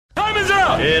is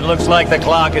up! It looks like the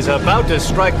clock is about to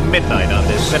strike midnight on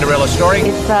this Cinderella story.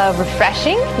 It's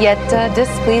refreshing, yet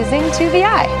displeasing to the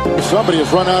eye. Somebody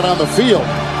has run out on the field.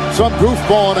 Some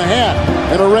goofball in a hat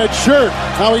and a red shirt.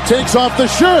 Now he takes off the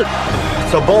shirt.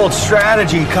 It's a bold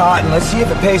strategy, Cotton. Let's see if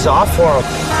it pays off for him.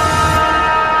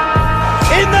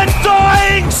 In the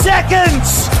dying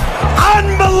seconds!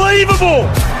 Unbelievable!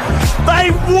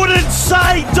 They wouldn't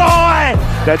say die!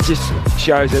 That just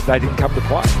shows that they didn't come to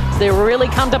play. They really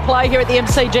come to play here at the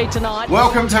MCG tonight.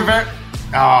 Welcome to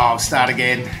I'll start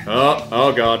again.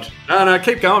 Oh God. No,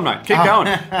 keep going, mate. Keep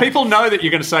going. People know that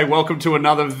you're going to say welcome to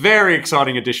another very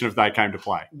exciting edition of They Came to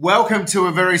Play. Welcome to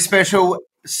a very special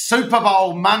Super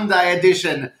Bowl Monday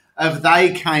edition of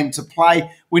They Came to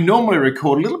Play. We normally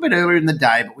record a little bit earlier in the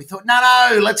day, but we thought,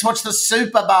 no, let's watch the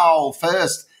Super Bowl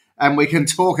first, and we can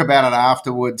talk about it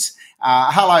afterwards.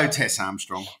 Hello, Tess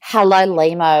Armstrong. Hello,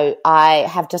 Limo. I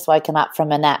have just woken up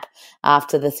from a nap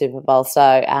after the Super Bowl,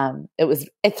 so it was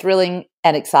a thrilling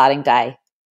and exciting day.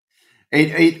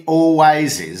 It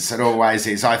always is. It always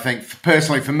is. I think,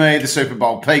 personally, for me, the Super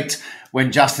Bowl peaked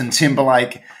when Justin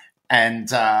Timberlake and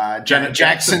Janet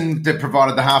Jackson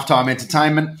provided the halftime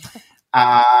entertainment.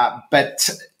 But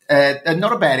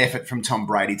not a bad effort from Tom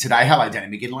Brady today. Hello,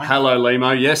 Danny McGinley. Hello,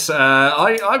 Limo. Yes,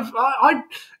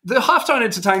 the halftime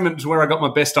entertainment is where I got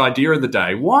my best idea of the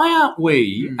day. Why aren't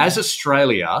we, as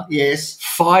Australia,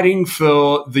 fighting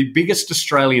for the biggest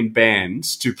Australian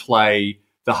bands to play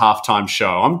the halftime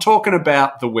show? I'm talking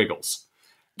about the Wiggles.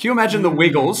 Can you imagine the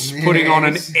Wiggles putting on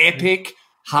an epic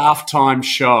halftime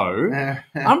show?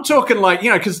 I'm talking like,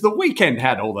 because the Weeknd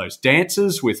had all those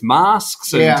dancers with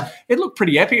masks and it looked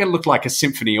pretty epic. It looked like a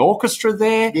symphony orchestra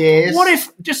there. Yes. What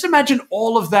if, just imagine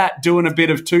all of that doing a bit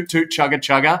of toot toot chugga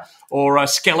chugga or a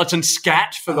skeleton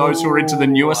scat for those who are into the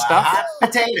newer stuff. Hot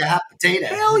potato.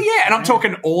 Hell yeah. And I'm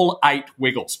talking all 8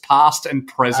 Wiggles, past and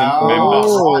present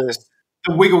members.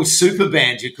 The Wiggles super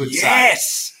band, you could say.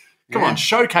 Yes. Come on,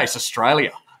 showcase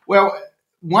Australia. Well,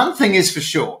 one thing is for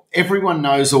sure, everyone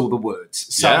knows all the words.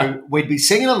 So we'd be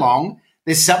singing along.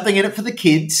 There's something in it for the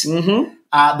kids.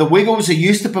 Mm-hmm. The Wiggles are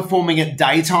used to performing at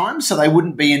daytime, so they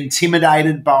wouldn't be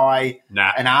intimidated by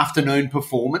an afternoon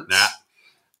performance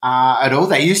at all.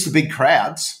 They used to big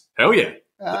crowds. Hell yeah.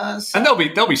 And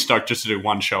they'll be stoked just to do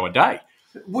one show a day.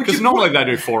 Because normally they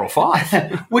do 4 or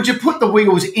 5. Would you put the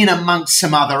Wiggles in amongst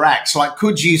some other acts? Like,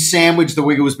 could you sandwich the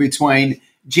Wiggles between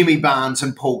Jimmy Barnes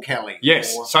and Paul Kelly?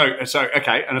 Yes. So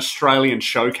okay, an Australian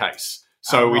showcase.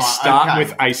 So we start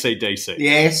with AC/DC.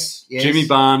 Yes. Jimmy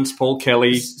Barnes, Paul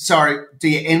Kelly. Sorry, do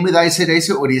you end with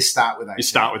AC/DC or do you start with AC/DC? You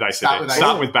start with AC/DC.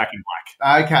 Start with Back in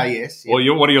Black. Okay, yes. Well,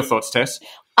 what are your thoughts, Tess?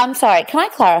 I'm sorry, can I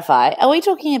clarify? Are we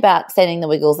talking about sending the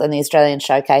Wiggles and the Australian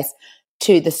showcase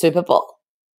to the Super Bowl?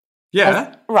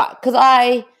 Yeah. Right, because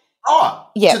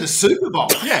to the Super Bowl.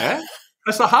 Yeah.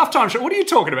 That's the halftime show. What are you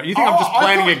talking about? You think I'm just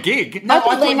planning a gig? No, I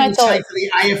thought you would say for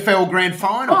the AFL Grand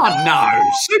Final. Oh, no.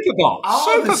 Super Bowl.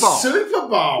 Super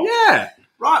Bowl. Yeah.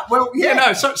 Right, well,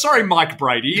 yeah. Sorry, Mike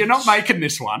Brady. You're not making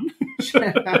this one.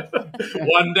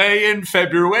 One day in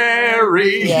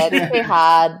February. Yeah, it's too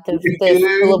hard. You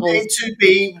need to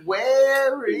be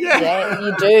wary. Yeah,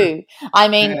 you do. I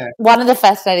mean, one of the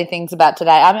fascinating things about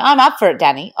today, I'm up for it,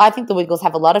 Danny. I think the Wiggles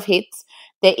have a lot of hits.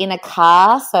 They're in a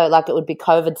car, so like it would be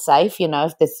COVID safe,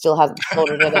 if they still hasn't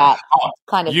sorted it out.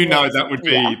 Kind of. That would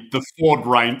be the Ford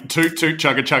Ranger, toot toot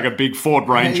chugga chugga big Ford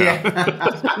Ranger.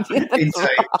 Indeed.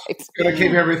 Got to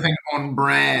keep everything on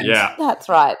brand. Yeah, that's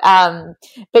right.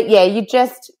 But yeah, you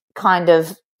just kind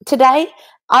of today.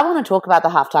 I want to talk about the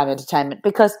halftime entertainment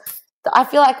because I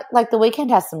feel like the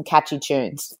Weeknd has some catchy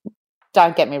tunes.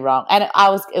 Don't get me wrong, and it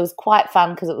was quite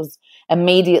fun because it was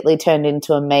immediately turned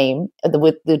into a meme,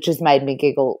 which just made me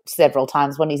giggle several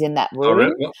times when he's in that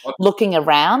room looking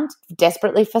around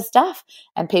desperately for stuff,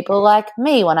 and people like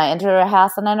me when I enter a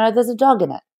house and I know there's a dog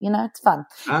in it. It's fun.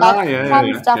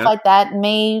 Stuff like that.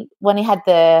 Me when he had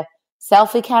the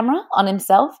selfie camera on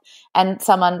himself, and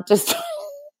someone just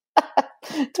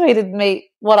tweeted me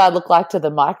what I look like to the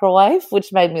microwave,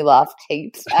 which made me laugh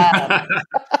heaps.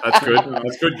 That's good.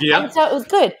 That's good gear. And so it was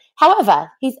good. However,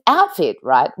 his outfit,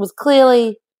 was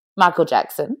clearly Michael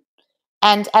Jackson.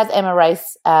 And as Emma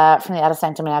Race from the Outer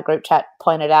Sanctum in our group chat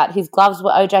pointed out, his gloves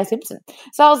were O.J. Simpson.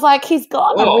 So I was like, he's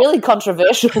got a really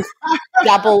controversial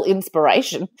double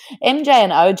inspiration. MJ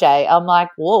and O.J., I'm like,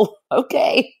 whoa,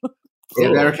 okay. Yeah,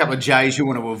 there are a couple of J's you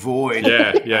want to avoid.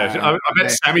 Yeah. I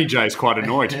bet Sammy J's quite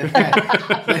annoyed.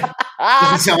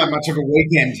 Doesn't sound like much of a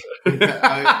weekend with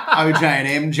OJ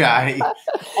and MJ.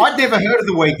 I'd never heard of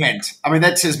The Weeknd. I mean,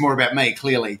 that says more about me,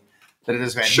 clearly, than it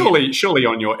is about him. Surely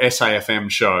on your SAFM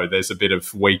show, there's a bit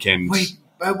of Weeknd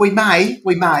We may.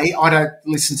 I don't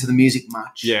listen to the music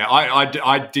much. Yeah,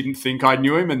 I didn't think I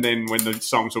knew him, and then when the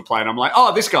songs were playing, I'm like,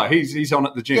 oh, this guy, he's on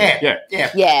at the gym.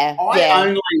 Yeah. I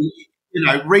only,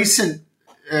 recent,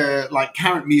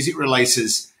 current music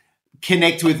releases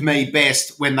connect with me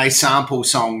best when they sample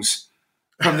songs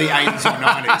from the 80s or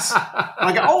 90s.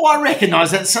 I go, oh, I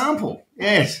recognise that sample.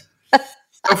 Yes.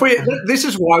 This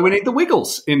is why we need the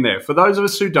Wiggles in there. For those of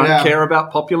us who don't care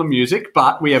about popular music,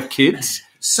 but we have kids.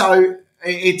 So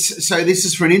this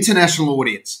is for an international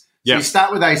audience. So you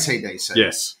start with AC/DC.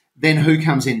 Yes. Then who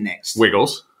comes in next?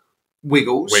 Wiggles.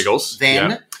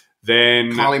 Then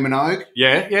Kylie Minogue.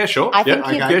 Yeah, sure. I think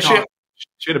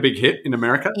she had a big hit in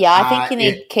America. Yeah, I think you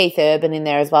need Keith Urban in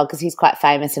there as well because he's quite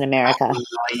famous in America.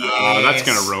 Oh, that's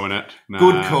going to ruin it. No.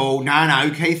 Good call.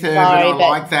 No, Keith Urban. I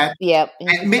like that. Yep.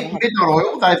 And Midnight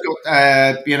Oil, they've got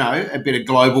a bit of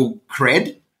global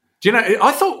cred. Do you know?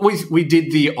 I thought we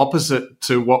did the opposite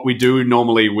to what we do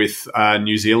normally with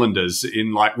New Zealanders.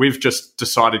 We've just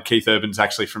decided Keith Urban's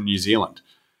actually from New Zealand.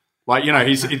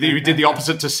 He did the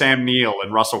opposite to Sam Neill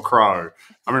and Russell Crowe.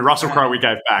 I mean, Russell Crowe we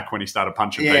gave back when he started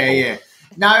punching people. Yeah.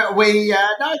 No,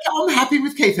 I'm happy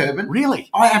with Keith Urban. Really?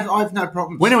 I have no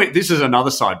problem. This is another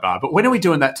sidebar, but when are we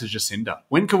doing that to Jacinda?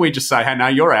 When can we just say, hey, no,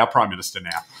 you're our Prime Minister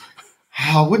now?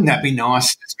 Oh, wouldn't that be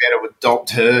nice to be able to adopt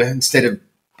her instead of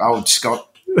old Scott?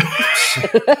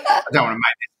 I don't want to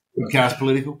make this podcast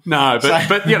political. No,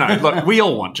 but look, we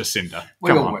all want Jacinda.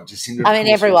 We all want Jacinda. I mean,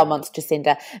 everyone wants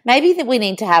Jacinda. Maybe that we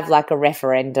need to have a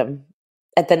referendum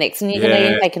at the next. And you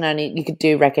could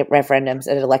do referendums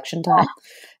at election time.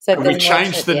 So we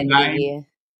change the name.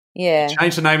 Yeah,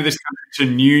 change the name of this country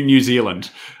to New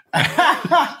Zealand.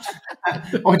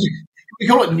 We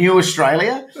call it New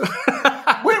Australia.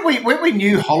 Weren't we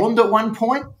New Holland at one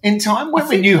point in time? Weren't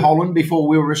we New Holland before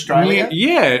we were Australia?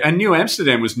 And New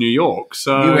Amsterdam was New York.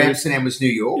 So New Amsterdam was New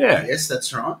York. Yeah. Yes,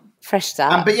 that's right. Fresh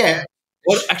start. But yeah.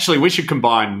 Well, actually, we should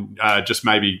combine, just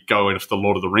maybe go into the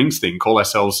Lord of the Rings thing, call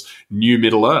ourselves New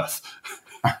Middle Earth.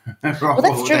 Well,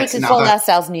 that's true. We could call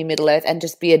ourselves New Middle Earth and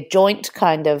just be a joint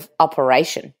kind of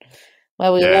operation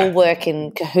where we all work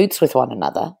in cahoots with one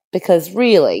another because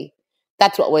really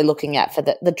that's what we're looking at for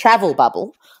the travel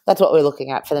bubble. That's what we're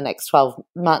looking at for the next 12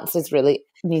 months is really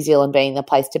New Zealand being the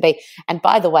place to be. And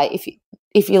by the way,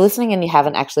 if you're listening and you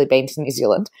haven't actually been to New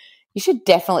Zealand, you should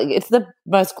definitely – it's the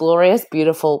most glorious,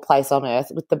 beautiful place on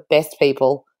earth with the best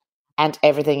people and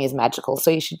everything is magical.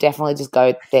 So you should definitely just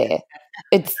go there.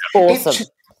 It's awesome.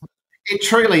 It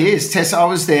truly is. Tess, I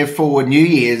was there for New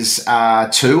Year's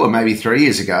 2 or maybe 3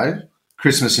 years ago,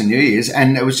 Christmas and New Year's,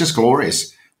 and it was just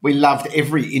glorious. We loved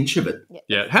every inch of it.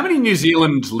 Yeah. How many New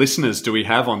Zealand listeners do we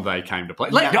have on They Came to Play?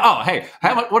 What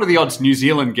are the odds New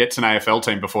Zealand gets an AFL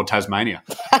team before Tasmania?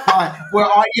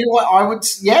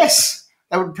 Yes,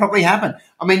 that would probably happen.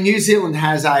 I mean, New Zealand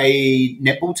has a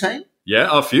netball team. Yeah,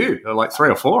 a few, like 3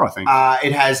 or 4, I think.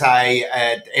 It has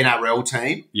an NRL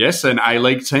team. Yes, an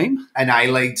A-League team.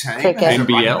 Cricket.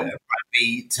 NBL.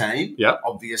 Rugby team,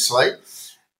 obviously.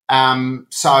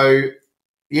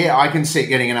 Yeah, I can see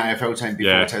getting an AFL team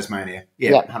before Tasmania.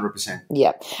 Yeah, 100%.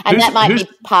 Yeah, and that might be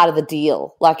part of the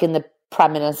deal, like in the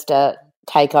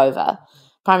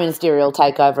Ministerial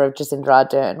takeover of Jacinda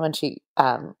Ardern when she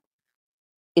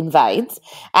invades.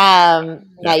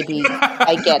 Maybe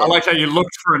they get it. I like how you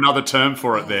looked for another term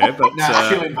for it there, but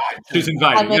she's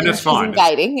invading, and that's fine. She's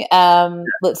invading.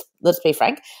 Let's be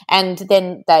frank. And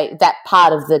then that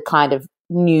part of the kind of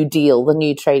new deal, the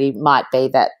new treaty, might be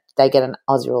that they get an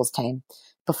Aussie rules team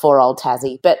before old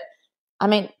Tassie. But, I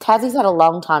mean, Tassie's had a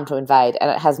long time to invade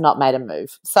and it has not made a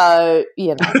move. So,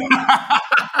 you know.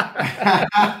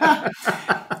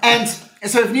 And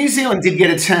so if New Zealand did get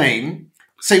a team,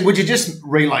 would you just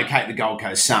relocate the Gold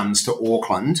Coast Suns to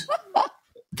Auckland?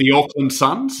 The Auckland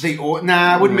Suns? It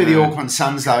wouldn't be the Auckland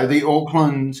Suns, though. The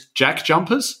Auckland... Jack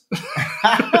Jumpers?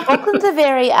 Auckland's a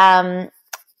very...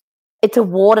 it's a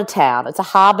water town. It's a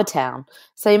harbour town.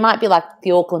 So you might be like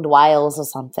the Auckland Whales or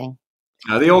something.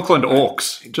 No, the Auckland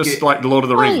Orcs, just like the Lord of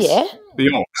the Rings. Oh, yeah.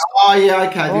 The Orcs. Oh, yeah,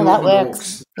 okay. The that Auckland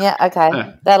works. Orcs. Yeah, okay.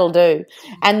 Yeah. That'll do.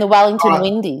 And the Wellington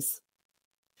Windies.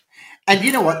 And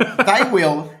you know what? They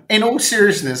will, in all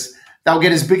seriousness, they'll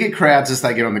get as big a crowds as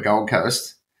they get on the Gold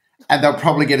Coast, and they'll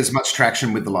probably get as much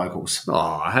traction with the locals.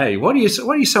 Oh, hey, what are you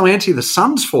so anti the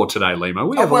Suns for today, Limo?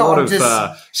 We have a lot of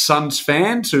Suns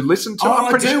fans who listen to.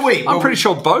 I'm pretty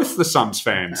sure both the Suns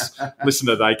fans listen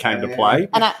to They Came to Play.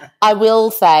 And I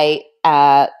will say,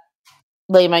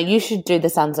 Limo, you should do the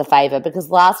Suns a favour because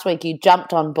last week you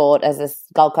jumped on board as a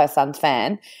Gold Coast Suns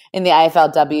fan in the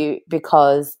AFLW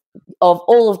because of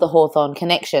all of the Hawthorn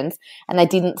connections, and they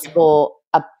didn't score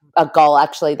a goal.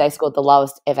 Actually, they scored the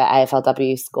lowest ever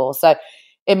AFLW score. So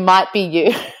it might be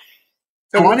you.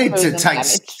 Do I need to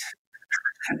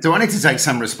take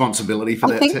some responsibility for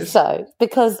that? I think so,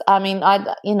 because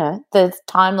the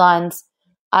timelines.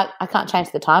 I can't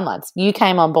change the timelines. You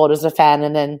came on board as a fan,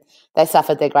 and then they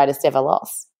suffered their greatest ever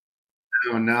loss.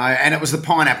 Oh no! And it was the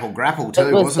pineapple grapple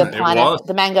too, wasn't it? It was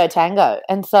the mango tango,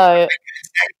 and so.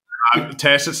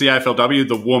 Tess, it's the AFLW,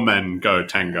 the woman go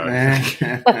tango.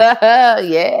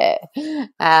 Yeah.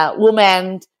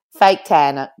 Woman fake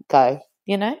tan go.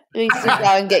 You know? You used to go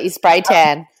and get your spray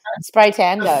tan. Spray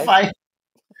tan go.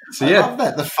 So, I love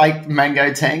that, the fake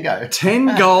mango tango.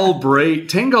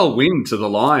 10-goal win to the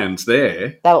Lions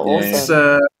there. They were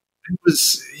awesome. It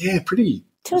was, pretty.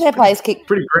 Two of their players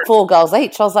kicked 4 goals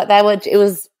each. I was like, it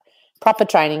was proper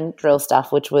training drill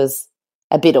stuff, which was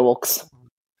a bit orcs.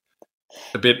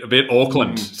 A bit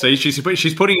Auckland. See,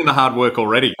 she's putting in the hard work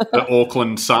already. The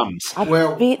Auckland Suns.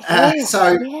 Well, there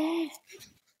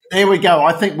we go.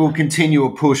 I think we'll continue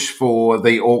a push for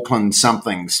the Auckland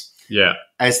somethings. Yeah.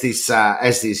 As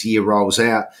this year rolls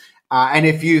out, and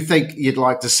if you think you'd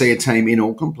like to see a team in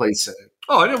Auckland, please.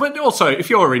 Oh, but also if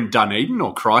you're in Dunedin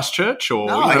or Christchurch or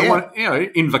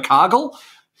Invercargill,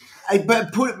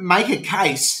 but make a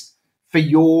case for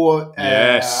your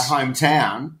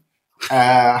hometown.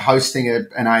 Hosting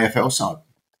an AFL side.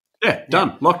 Yeah,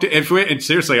 done. Locked it. And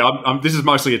seriously, this is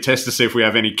mostly a test to see if we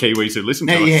have any Kiwis who listen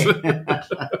to us.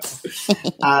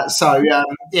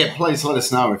 Please let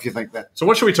us know if you think that. So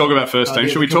what should we talk about first, team?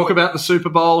 Should we talk about the Super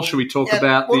Bowl? Should we talk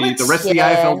about the rest of the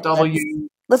AFLW?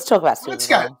 Let's talk about Super Bowl. Let's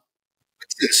go.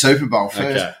 Let's do Super Bowl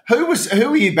first. Okay. Who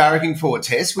were you barracking for,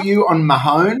 Tess? Were you on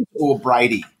Mahone or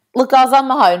Brady? Look, I was on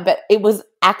Mahone, but it was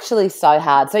actually so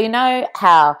hard. So you know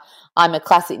how I'm a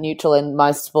classic neutral in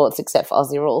most sports except for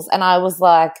Aussie rules. And I was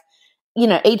like,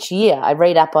 each year I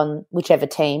read up on whichever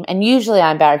team, and usually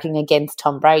I'm barracking against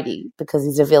Tom Brady because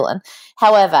he's a villain.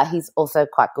 However, he's also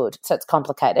quite good, so it's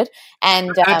complicated.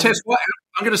 And Tess,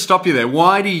 I'm going to stop you there.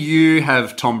 Why do you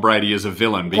have Tom Brady as a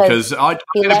villain? Because I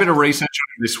did a bit of research on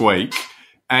him this week,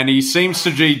 and he seems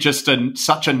to be just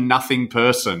such a nothing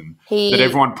person that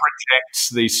everyone projects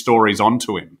these stories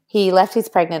onto him. He left his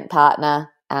pregnant partner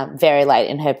very late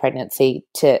in her pregnancy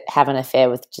to have an affair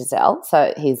with Giselle,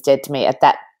 so he's dead to me at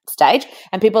that stage.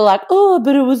 And people are like, oh,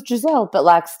 but it was Giselle,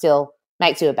 but still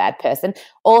makes you a bad person.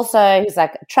 Also, he's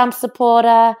like a Trump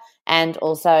supporter, and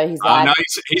also he's like... no,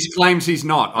 he claims he's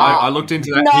not. I looked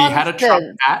into that. He had a Trump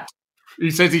hat.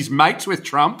 He says he's mates with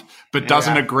Trump, but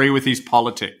doesn't agree with his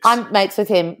politics. I'm mates with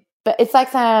him, but it's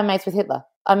like saying I'm mates with Hitler.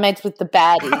 I'm mates with the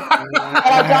baddie. But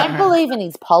I don't believe in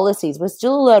his policies. We're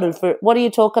still allotted for... What do you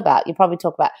talk about? You probably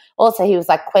talk about... Also, he was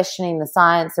questioning the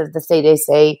science of the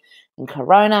CDC and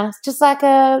corona. It's just like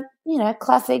a,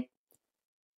 classic...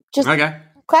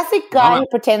 Classic guy who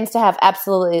pretends to have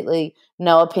absolutely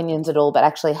no opinions at all, but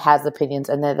actually has opinions,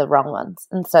 and they're the wrong ones.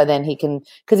 And so then he can...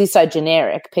 Because he's so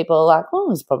generic, people are like, oh,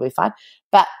 he's probably fine.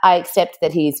 But I accept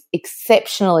that he's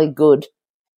exceptionally good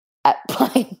at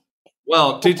playing...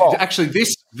 Well, actually,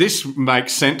 this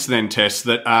makes sense then, Tess,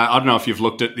 that I don't know if you've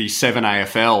looked at the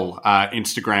 7AFL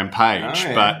Instagram page,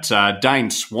 but Dane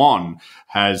Swan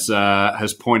has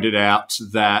pointed out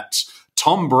that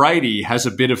Tom Brady has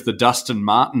a bit of the Dustin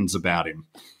Martins about him.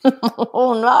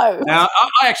 Oh, no. Now,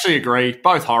 I actually agree.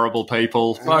 Both horrible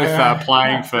people, both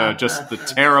playing for just the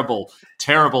terrible,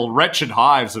 terrible, wretched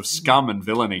hives of scum and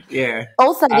villainy. Yeah.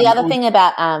 Also, the other thing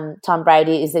about Tom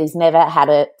Brady is that he's never had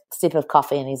a sip of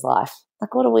coffee in his life.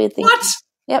 What a weird thing. What?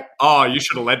 Yep. Oh, you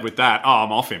should have led with that. Oh,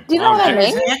 I'm off him. Do you know what I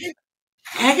mean?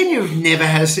 How can you have never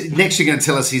had next you're going to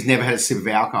tell us he's never had a sip of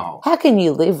alcohol. How can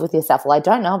you live with yourself? Well, I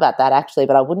don't know about that actually,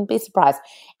 but I wouldn't be surprised.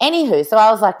 Anywho, so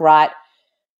I was like, right,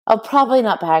 I'll probably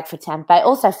not barrack for Tampa Bay.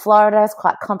 Also, Florida is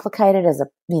quite complicated as a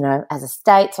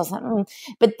state. So I was like,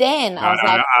 But then I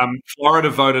was Florida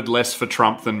voted less for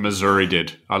Trump than Missouri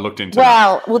did. I looked into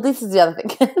that. Well, this is the other thing.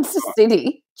 It's a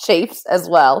city. Chiefs as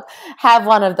well have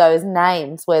one of those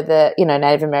names where the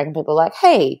Native American people are like,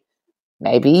 hey,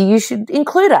 maybe you should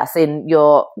include us in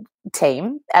your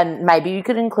team, and maybe you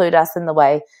could include us in the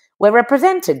way we're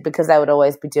represented, because they would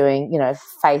always be doing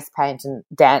face paint and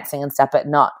dancing and stuff, but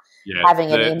not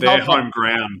having any involvement. Their home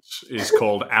ground is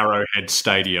called Arrowhead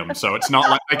Stadium, so it's not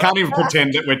like they can't even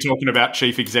pretend that we're talking about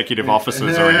chief executive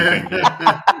officers or anything.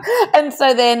 And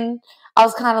so then I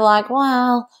was kind of like,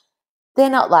 well, they're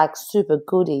not super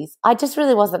goodies. I just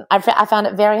really wasn't. I found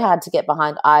it very hard to get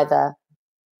behind either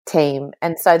team.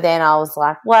 And so then I was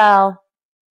like, well,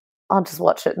 I'll just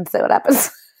watch it and see what happens.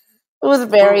 It was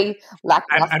very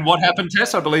lackluster. And what happened,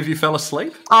 Tess? I believe you fell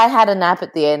asleep? I had a nap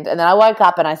at the end, and then I woke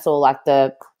up and I saw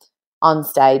the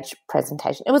on-stage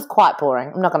presentation. It was quite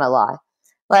boring. I'm not going to lie.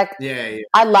 Like, Yeah.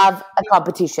 I love a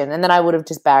competition, and then I would have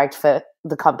just barracked for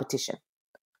the competition.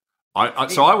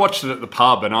 So I watched it at the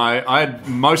pub, and I had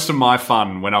most of my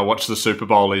fun when I watched the Super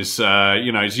Bowl is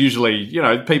usually,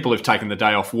 people have taken the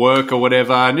day off work or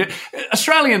whatever. And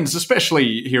Australians,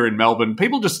 especially here in Melbourne,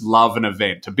 people just love an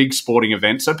event, a big sporting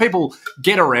event. So people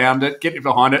get around it, get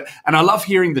behind it. And I love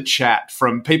hearing the chat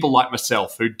from people like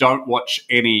myself who don't watch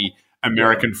any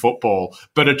American football,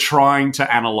 but are trying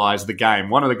to analyse the game.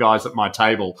 One of the guys at my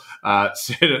table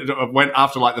said, went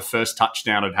after like the first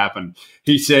touchdown had happened.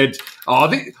 He said,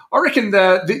 I reckon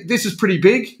this is pretty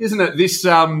big, isn't it? This,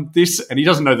 and he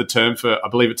doesn't know the term for, I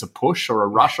believe it's a push or a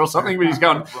rush or something, but he's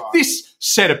going, this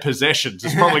set of possessions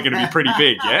is probably going to be pretty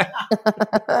big, yeah?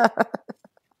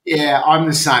 Yeah, I'm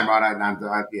the same. I don't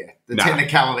know. The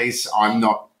technicalities, I'm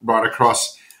not right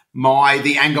across.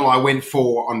 The angle I went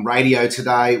for on radio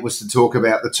today was to talk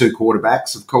about the two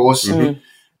quarterbacks, of course. Mm-hmm.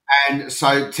 And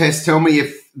so, Tess, tell me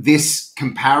if this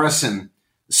comparison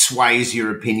sways your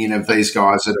opinion of these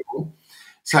guys at all.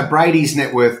 So Brady's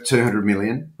net worth $200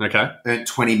 million. Okay. Earned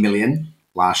 $20 million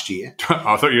last year.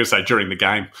 I thought you were going to say during the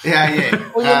game.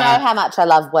 Yeah. Well, you know how much I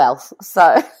love wealth,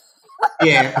 so.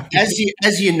 Yeah, as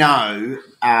you know,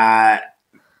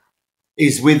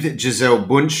 is with Gisele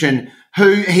Bündchen,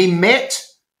 who he met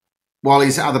while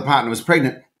his other partner was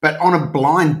pregnant, but on a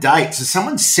blind date. So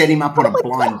someone set him up on a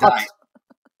blind date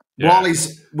while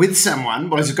he's with someone,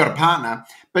 while he's got a partner.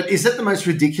 But is that the most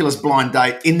ridiculous blind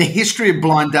date in the history of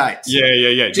blind dates?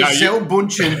 Yeah. Gisele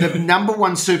Bündchen, the number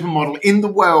one supermodel in the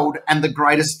world and the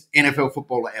greatest NFL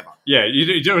footballer ever. Yeah,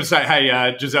 you do say,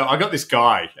 hey, Gisele, I got this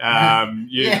guy.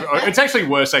 It's actually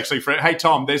worse, for, hey,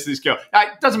 Tom, there's this girl.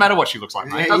 It doesn't matter what she looks like,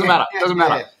 mate. It doesn't matter.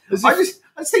 I just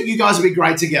think you guys would be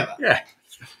great together. Yeah.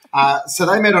 So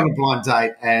they met on a blind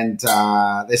date, and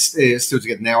they're still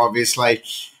together now, obviously.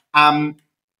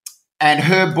 And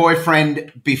her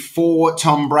boyfriend before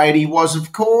Tom Brady was,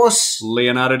 of course,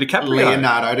 Leonardo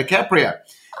DiCaprio.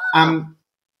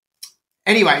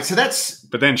 Anyway, so that's.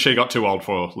 But then she got too old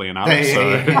for Leonardo.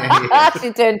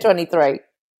 She turned 23.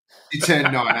 She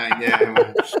turned 19.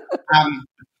 Yeah.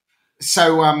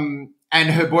 And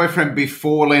her boyfriend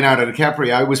before Leonardo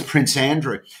DiCaprio was Prince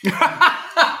Andrew.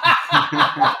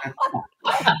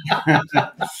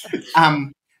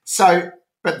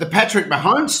 But the Patrick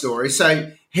Mahomes story.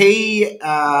 So he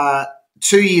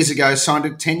 2 years ago signed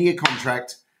a 10-year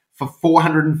contract for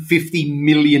 $450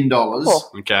 million.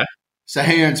 Cool. Okay. So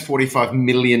he earns $45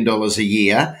 million a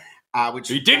year. Which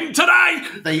he didn't today.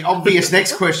 The obvious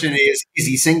next question is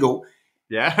he single?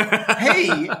 Yeah.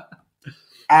 He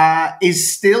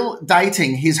is still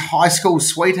dating his high school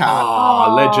sweetheart.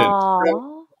 Oh, legend.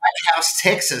 White House,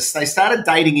 Texas. They started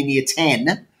dating in year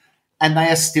 10, and they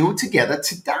are still together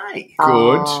today.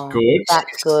 Good.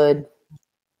 That's good.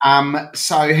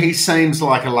 So he seems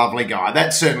like a lovely guy.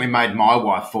 That certainly made my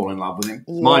wife fall in love with him.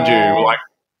 Yeah. Mind you, like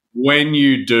when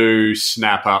you do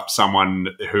snap up someone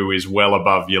who is well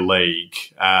above your league,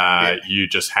 you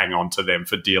just hang on to them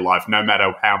for dear life, no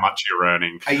matter how much you're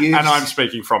earning. And I'm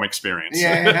speaking from experience.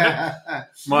 Yeah.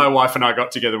 My wife and I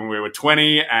got together when we were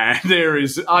 20, and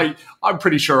I'm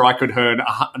pretty sure I could earn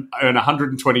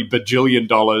 $120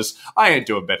 bajillion. I ain't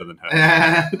doing better than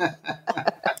her.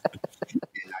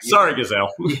 Sorry, Gisele.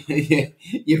 Yeah,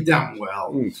 you've done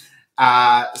well.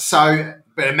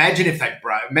 But imagine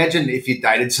if you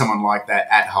dated someone like that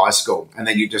at high school, and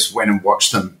then you just went and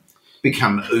watched them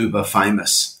become uber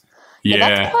famous. Yeah,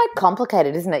 that's quite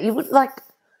complicated, isn't it? You would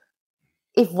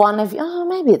if one of you,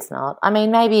 maybe it's not. I mean,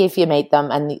 maybe if you meet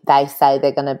them and they say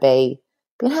they're going to be,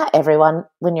 you know how everyone,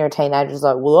 when you're a teenager, is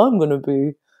like, well, I'm going to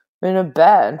be in a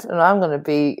band and I'm going to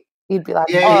be, you'd be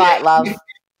like, right, love.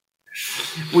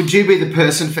 Would you be the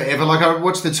person forever? Like I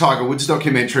watched the Tiger Woods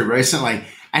documentary recently,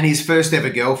 and his first ever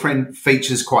girlfriend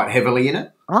features quite heavily in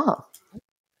it. Oh.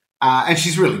 And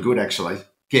she's really good, actually.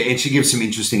 Yeah, and she gives some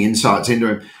interesting insights into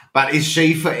him. But is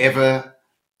she forever?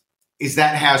 Is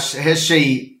that how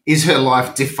is her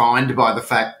life defined by the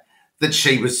fact that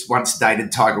she was once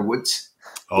dated Tiger Woods?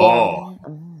 Oh.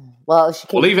 Yeah. Well, she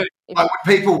can.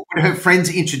 Would her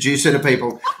friends introduce her to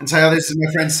people and say, "Oh, this is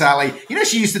my friend Sally"? You know,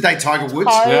 she used to date Tiger Woods.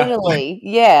 Totally,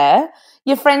 yeah.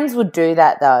 Your friends would do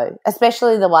that though,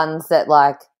 especially the ones that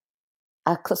like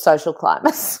are social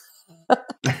climbers.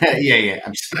 Yeah,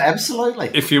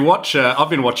 absolutely. If you watch, I've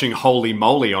been watching Holy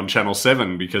Moly on Channel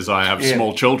 7 because I have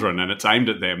small children and it's aimed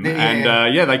at them. Yeah.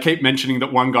 And they keep mentioning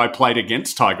that one guy played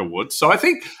against Tiger Woods. So I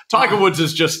think Tiger Woods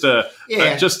is just a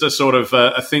sort of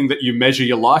a thing that you measure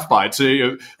your life by. It's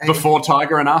before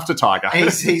Tiger and after Tiger.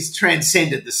 He's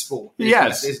transcended the sport.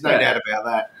 There's no doubt about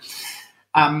that.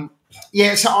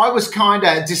 So I was kind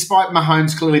of, despite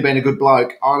Mahomes clearly being a good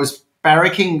bloke, I was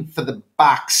barracking for the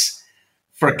Bucks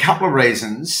for a couple of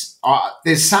reasons.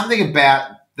 There's something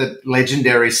about the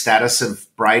legendary status of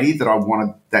Brady that I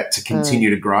wanted that to continue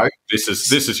to grow. This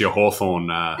is your Hawthorn.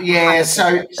 Yeah,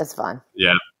 so that's fine.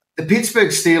 Yeah, the Pittsburgh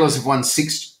Steelers have won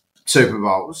 6 Super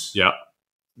Bowls. Yeah,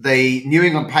 the New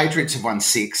England Patriots have won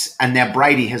 6, and now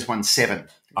Brady has won 7.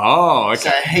 Oh, okay.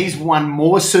 So he's won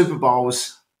more Super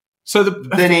Bowls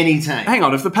than any team. Hang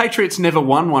on, have the Patriots never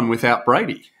won one without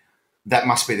Brady? That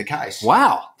must be the case.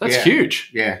 Wow, that's huge.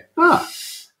 Yeah. Ah.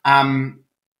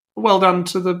 Well done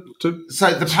to the.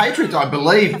 So the Patriots, I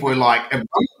believe, were like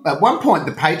at one point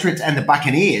the Patriots and the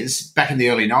Buccaneers back in the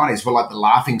early 90s were like the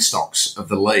laughing stocks of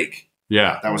the league.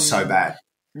 Yeah, that was so bad.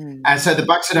 And so the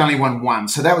Bucks had only won 1,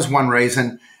 so that was one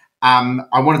reason. I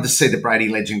wanted to see the Brady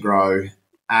legend grow,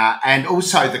 and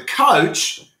also the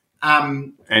coach,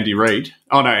 Andy Reid.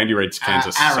 Oh no, Andy Reid's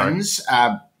Kansas. Arians,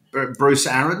 Bruce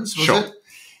Arians, was it?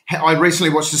 I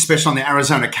recently watched a special on the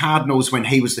Arizona Cardinals when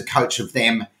he was the coach of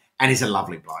them. And he's a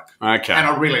lovely bloke. Okay. And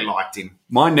I really liked him.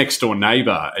 My next-door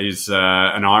neighbour is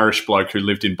an Irish bloke who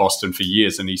lived in Boston for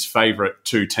years, and his favourite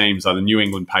 2 teams are the New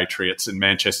England Patriots and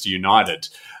Manchester United.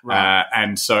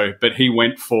 Right. But he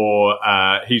went for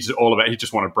he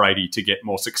just wanted Brady to get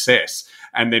more success.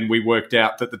 And then we worked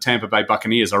out that the Tampa Bay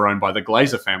Buccaneers are owned by the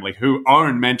Glazer family, who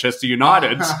own Manchester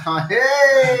United.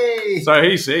 Hey! So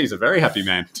he's a very happy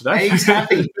man today. He's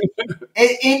happy.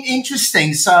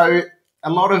 Interesting. So a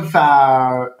lot of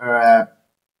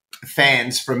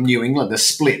fans from New England are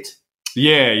split.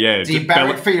 Yeah. Do you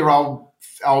barrack for your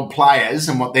old players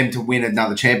and want them to win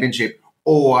another championship,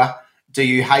 or do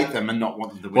you hate them and not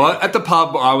want them to win? Well, at the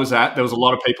pub I was at, there was a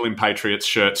lot of people in Patriots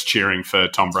shirts cheering for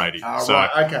Tom Brady. Oh, so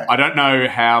right. Okay. I don't know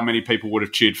how many people would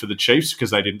have cheered for the Chiefs because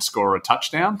they didn't score a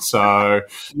touchdown. So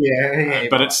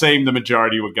but it seemed the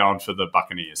majority were going for the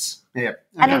Buccaneers. Yeah,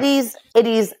 and it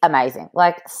is amazing.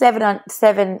 Like 7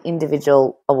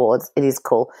 individual awards, it is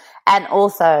cool, and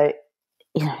also,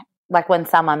 like when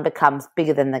someone becomes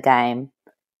bigger than the game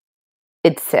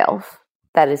itself.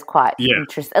 That is quite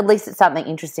interesting. At least it's something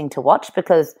interesting to watch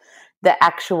because the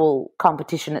actual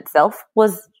competition itself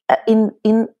was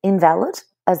invalid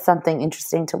as something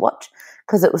interesting to watch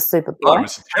because it was super boring. Oh, it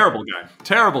was a terrible game.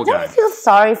 Terrible game. I feel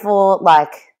sorry for,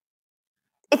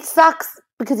 it sucks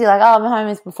because you're like, oh,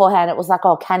 Mahomes beforehand, it was like,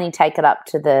 oh, can he take it up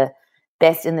to the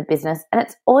best in the business? And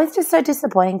it's always just so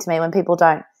disappointing to me when people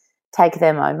don't take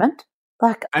their moment.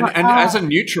 As a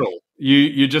neutral,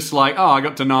 you're just like, oh, I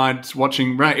got denied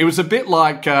watching. It was a bit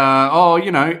like,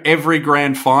 every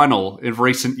grand final of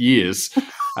recent years.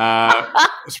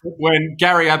 When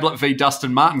Gary Ablett v.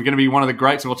 Dustin Martin, going to be one of the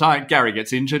greats of all time, Gary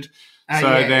gets injured.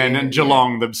 And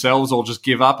Geelong themselves all just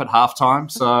give up at halftime.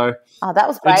 So that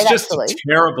was great, it's just actually.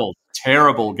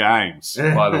 terrible games,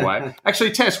 by the way.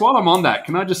 Actually, Tess, while I'm on that,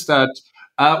 can I just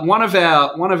one of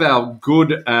our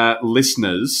good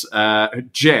listeners,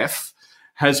 Jeff,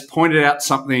 has pointed out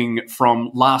something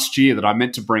from last year that I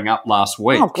meant to bring up last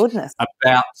week. Oh, goodness.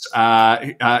 About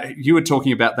you were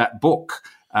talking about that book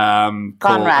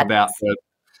Conrad's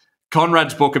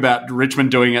book about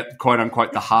Richmond doing it, quote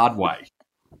unquote, the hard way.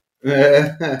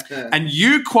 And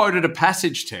you quoted a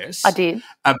passage, Tess. I did.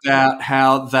 About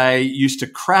how they used to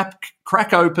crack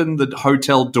open the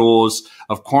hotel doors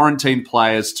of quarantine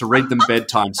players to read them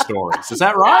bedtime stories. Is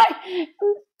that right?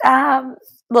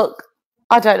 Look,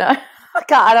 I don't know.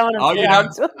 I don't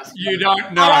want to. You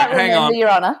don't know. I don't Hang remember, on, Your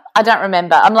Honour. I don't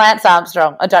remember. I'm Lance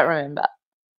Armstrong. I don't remember.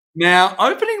 Now,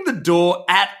 opening the door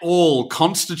at all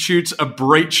constitutes a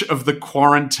breach of the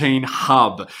quarantine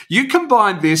hub. You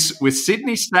combine this with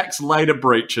Sydney Snack's later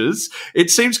breaches, it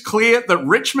seems clear that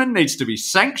Richmond needs to be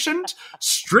sanctioned,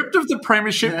 stripped of the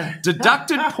premiership,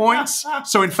 deducted points,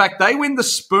 so in fact they win the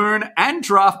spoon and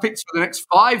draft picks for the next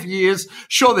 5 years.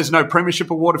 Sure, there's no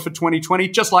premiership awarded for 2020,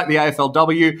 just like the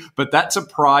AFLW, but that's a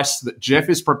price that Jeff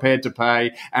is prepared to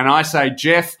pay. And I say,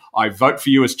 Jeff, I vote for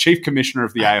you as Chief Commissioner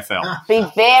of the AFL. Be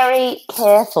very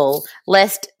careful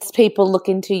lest people look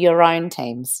into your own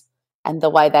teams and the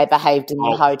way they behaved in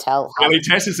the hotel. Really,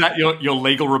 Tess, is that your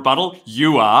legal rebuttal?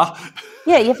 You are.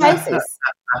 Yeah, your faces.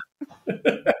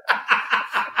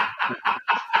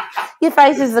 Your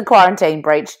face is the quarantine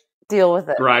breach. Deal with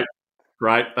it. Great.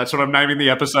 That's what I'm naming the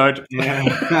episode. No,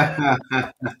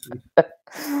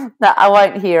 I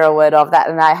won't hear a word of that,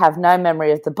 and I have no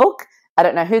memory of the book. I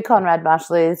don't know who Conrad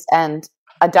Marshall is, and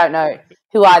I don't know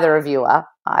who either of you are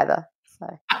either. So.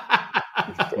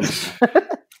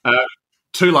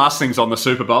 Two last things on the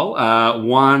Super Bowl.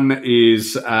 One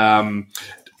is there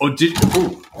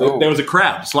was a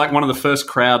crowd. It's like one of the first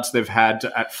crowds they've had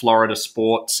at Florida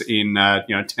sports in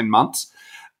 10 months.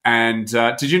 And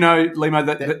did you know, Limo,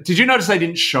 did you notice they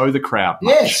didn't show the crowd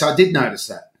much? Yes, I did notice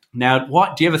that. Now,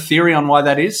 do you have a theory on why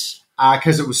that is?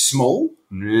 Because it was small.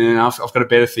 No, I've got a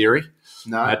better theory.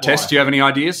 No, Tess, do you have any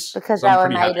ideas? Because they were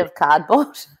made of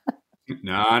cardboard.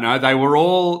 No, they were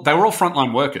all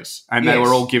frontline workers, and they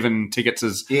were all given tickets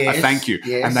as a thank you,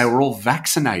 and they were all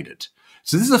vaccinated.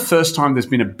 So this is the first time there's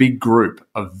been a big group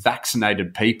of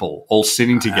vaccinated people all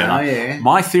sitting together. Oh, yeah.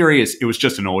 My theory is it was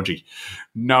just an orgy.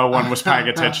 No one was paying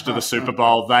attention to the Super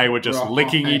Bowl. They were just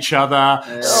licking each other,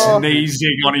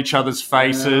 sneezing on each other's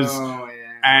faces.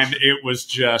 And it was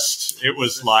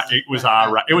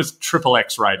triple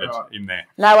X rated in there.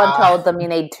 No one told them you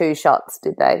need 2 shots,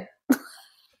 did they?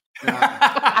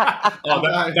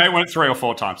 They went 3 or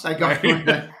 4 times. They got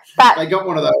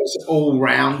one of those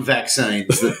all-round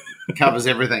vaccines that covers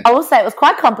everything. I will say it was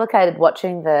quite complicated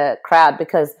watching the crowd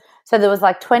because there was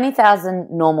like 20,000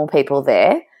 normal people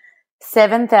there,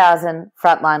 7,000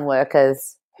 frontline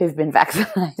workers who've been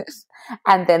vaccinated,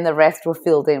 and then the rest were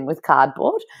filled in with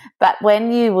cardboard. But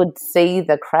when you would see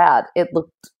the crowd, it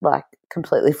looked like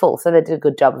completely full. So they did a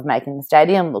good job of making the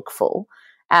stadium look full.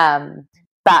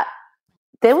 But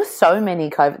there were so many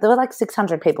COVID. There were like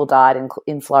 600 people died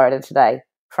in Florida today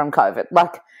from COVID.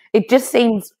 Like, it just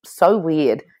seems so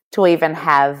weird to even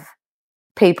have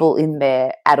people in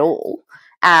there at all.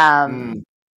 And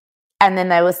then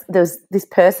there was this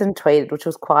person tweeted, which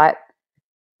was quite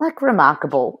like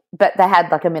remarkable, but they had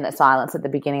like a minute silence at the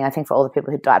beginning, I think, for all the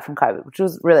people who died from COVID, which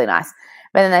was really nice.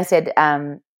 But then they said,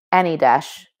 Annie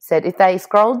Dash said, if they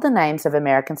scrolled the names of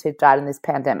Americans who've died in this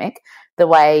pandemic the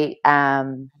way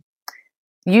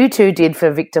you two did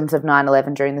for victims of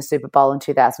 9/11 during the Super Bowl in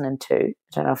 2002, I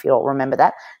don't know if you all remember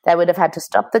that, they would have had to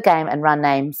stop the game and run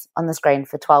names on the screen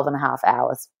for 12 and a half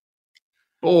hours.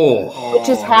 Which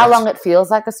is how long it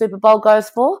feels like the Super Bowl goes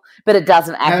for, but it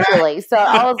doesn't actually. So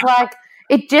I was like,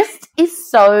 it just is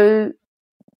so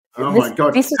my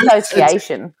God.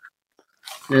 disassociation.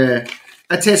 Yeah.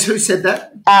 Tess, who said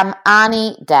that?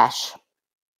 Arnie Dash.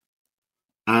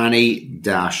 Arnie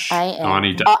Dash.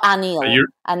 Arnie Dash. Oh, Anil.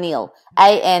 Anil.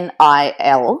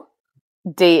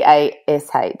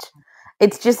 ANILDASH.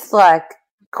 It's just like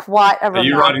quite a remarkable... Are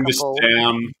you writing this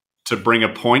down to bring a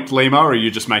point, Limo, or are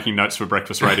you just making notes for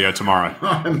breakfast radio tomorrow?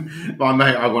 Mate,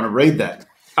 I want to read that.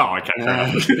 Oh, okay.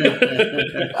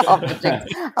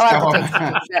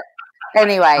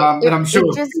 Anyway, but I'm sure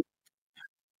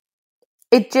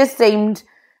it just seemed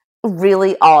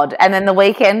really odd. And then the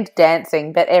weekend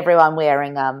dancing, but everyone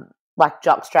wearing like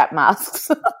jockstrap masks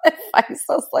on their face.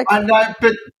 I was like, I know,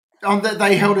 but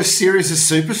they held a series of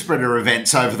super spreader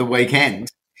events over the weekend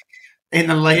in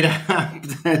the lead up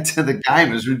to the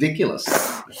game. It was ridiculous.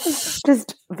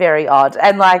 Just very odd.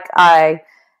 And like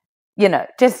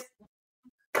just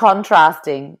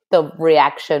contrasting the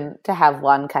reaction to have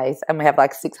one case and we have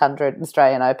like 600 in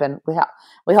Australian Open.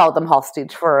 We hold them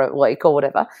hostage for a week or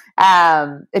whatever.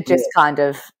 It just kind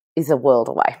of is a world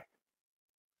away.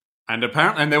 And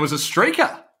apparently, there was a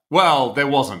streaker. Well, there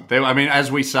wasn't. As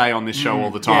we say on this show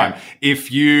all the time,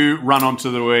 if you run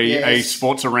onto a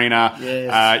sports arena,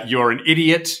 you're an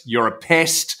idiot, you're a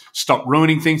pest, stop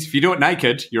ruining things. If you do it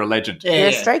naked, you're a legend. You're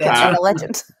a streaker, not a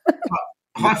legend.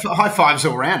 High fives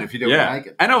all around if you do it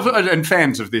naked. And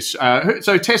fans of this.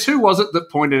 So, Tess, who was it that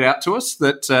pointed out to us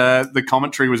that the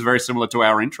commentary was very similar to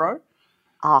our intro?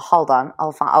 Oh, hold on.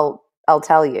 I'll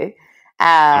tell you.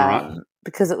 All right.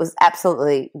 Because it was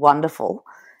absolutely wonderful.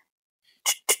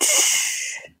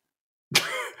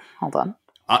 Hold on.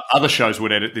 Other shows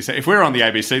would edit this. If we were on the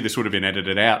ABC, this would have been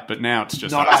edited out, but now it's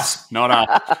just not us. Not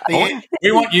us.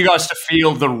 We want you guys to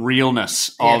feel the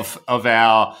realness of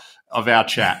our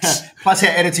chats. Plus,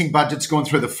 our editing budget's gone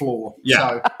through the floor. Yeah.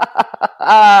 So.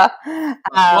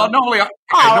 Normally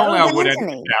I would edit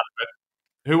it out, but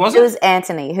who was it? It was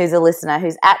Anthony, who's a listener,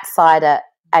 who's at Cider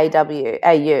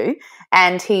AU,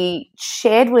 and he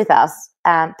shared with us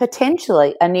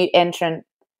potentially a new entrance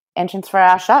for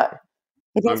our show.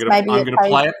 I'm going to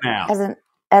play it now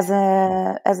as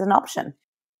an option.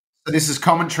 So this is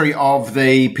commentary of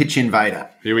the Pitch Invader.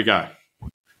 Here we go.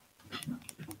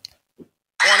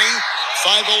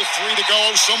 5:03 to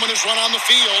go. Someone has run on the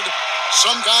field.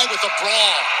 Some guy with a bra.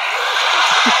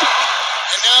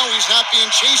 And now he's not being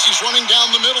chased. He's running down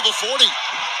the middle, the 40.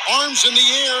 Arms in the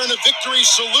air in a victory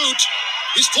salute.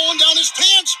 He's pulling down his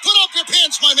pants. Put up your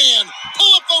pants, my man.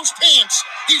 Pull up those pants.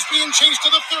 He's being chased to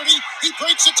the 30. He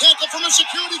breaks a tackle from a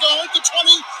security guard. The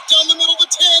 20, down the middle, the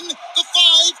 10, the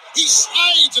 5. He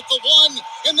slides at the 1,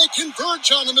 and they converge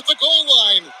on him at the goal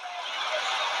line.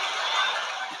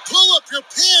 Pull up your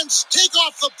pants, take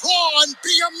off the bra, and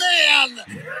be a man.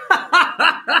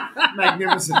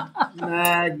 Magnificent.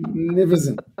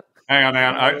 Hang on.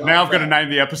 Now I've got to name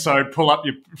the episode.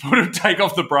 Take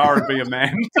off the bra and be a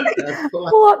man.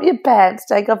 Pull up your pants,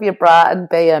 take off your bra, and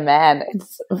be a man.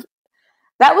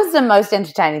 That was the most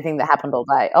entertaining thing that happened all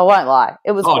day. I won't lie.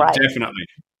 It was great.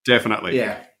 Definitely.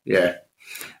 Yeah.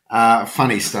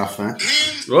 Funny stuff, man.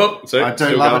 Well, I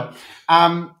do love it.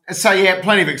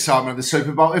 Plenty of excitement of the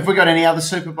Super Bowl. Have we got any other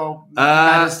Super Bowl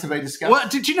matters to be discussed? Well,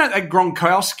 did you know that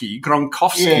Gronkowski,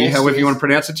 however you want to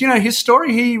pronounce it, do you know his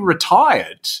story? He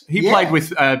retired. He played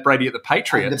with Brady at the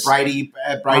Patriots.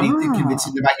 And Brady convinced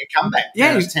him to make a comeback.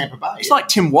 Yeah, he's Tampa Bay. It's like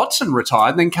Tim Watson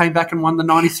retired, then came back and won the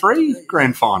 93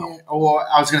 grand final. Yeah. Or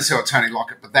I was going to say Tony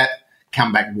Lockett, but that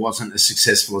comeback wasn't as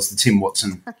successful as the Tim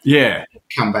Watson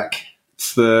comeback.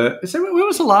 Who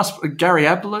was the last Gary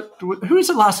Ablett? Who was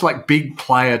the last big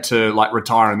player to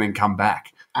retire and then come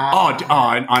back?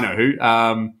 I know who.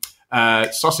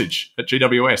 Sausage at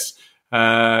GWS.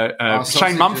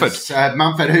 Shane Mumford.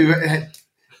 Mumford, who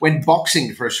went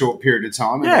boxing for a short period of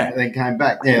time and then came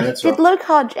back. Yeah, that's right. Did Luke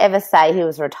Hodge ever say he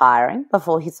was retiring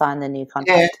before he signed the new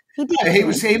contract? Yeah, he did.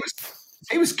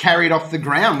 He was carried off the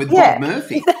ground with Bob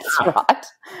Murphy. That's right.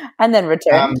 And then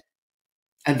returned.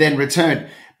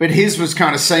 But his was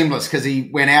kind of seamless because he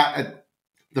went out at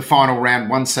the final round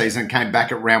one season and came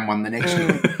back at round one the next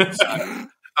year.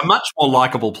 A much more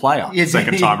likeable player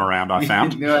second time around, I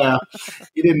found.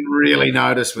 You didn't really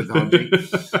notice with Hodge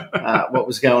what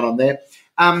was going on there.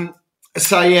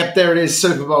 There it is,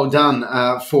 Super Bowl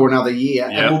done for another year.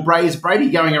 Yep. And is Brady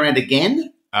going around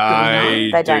again?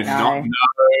 I do not know.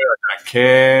 I don't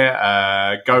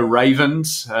care. Go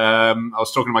Ravens. I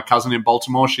was talking to my cousin in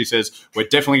Baltimore. She says, we're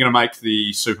definitely going to make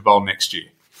the Super Bowl next year.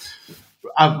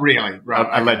 Really? Right.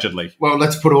 Allegedly. Well,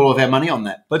 let's put all of our money on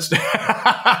that. Let's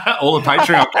all the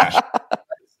Patreon cash.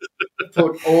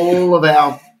 Put all of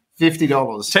our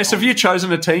 $50. Tess, have you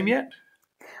chosen a team yet?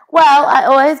 Well, I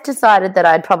always decided that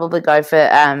I'd probably go for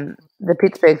the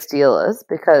Pittsburgh Steelers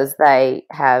because they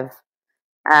have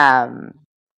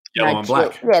yellow and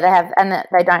black. They have, and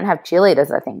they don't have cheerleaders,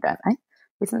 I think, don't they?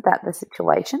 Isn't that the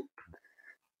situation?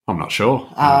 I'm not sure.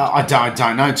 I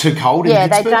don't know. Too cold in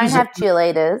Pittsburgh? They don't have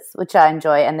cheerleaders, which I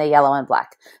enjoy, and they're yellow and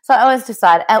black. So I always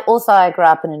decided. Also, I grew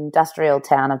up in an industrial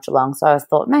town of Geelong, so I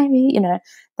thought maybe,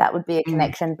 that would be a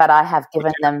connection, but I have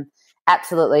given them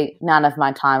absolutely none of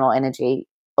my time or energy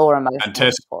or emotional and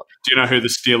Tess, support. Do you know who the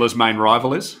Steelers' main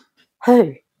rival is?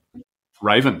 Who?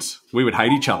 Ravens. We would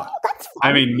hate each other. Oh, that's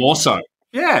fine. I mean, more so.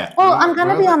 Yeah. Well, I'm going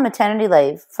to be on maternity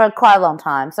leave for quite a long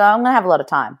time, so I'm going to have a lot of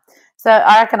time. So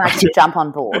I reckon I can jump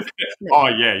on board. Oh,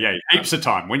 yeah. Heaps of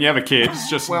time. When you have a kid, it's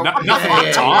just nothing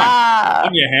but time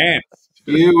on your hands.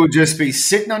 You will just be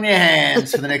sitting on your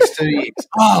hands for the next 2 years.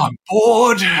 Oh, I'm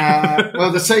bored.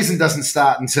 Well, the season doesn't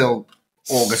start until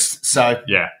August, so...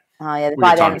 Yeah. Oh, yeah.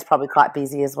 By then it's probably quite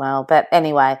busy as well. But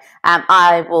anyway,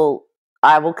 I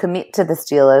will commit to the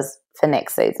Steelers for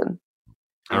next season.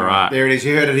 All right. There it is.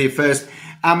 You heard it here first.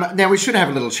 Now, we should have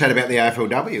a little chat about the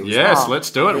AFLW. Yes, let's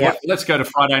do it. Yep. Let's go to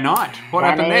Friday night. What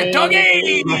happened there?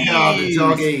 Doggies! Oh, the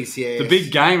Doggies, yes. The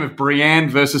big game of Brianne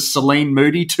versus Celine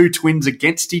Moody, two twins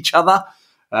against each other.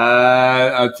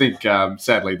 I think,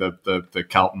 sadly, the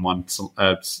Carlton one.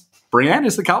 Brianne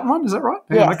is the Carlton one, is that right?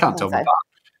 Yes, I can't tell them apart.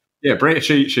 Yeah,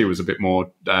 she was a bit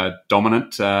more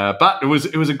dominant, but it was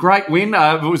a great win.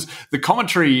 The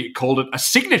commentary called it a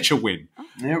signature win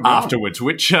afterwards,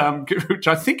 which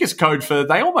I think is code for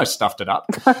they almost stuffed it up,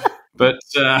 but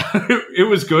it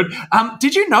was good.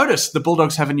 Did you notice the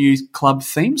Bulldogs have a new club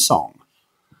theme song?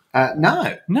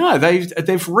 No,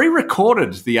 they've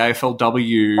re-recorded the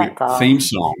AFLW theme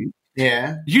song.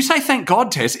 Yeah. You say thank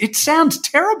God, Tess. It sounds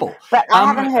terrible. But I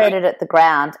haven't heard it at the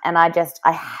ground, and I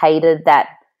hated that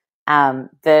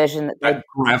version. That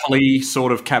gravelly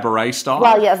sort of cabaret style?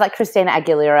 Well, yeah, it was like Christina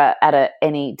Aguilera at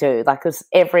any do. Like,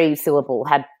 every syllable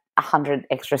had 100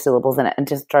 extra syllables in it and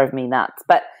just drove me nuts.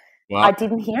 But I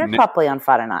didn't hear it properly on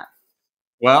Friday night.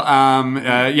 Well,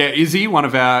 Izzy, one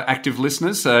of our active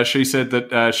listeners, she said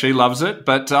that she loves it,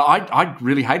 but I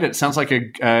really hate it. It sounds like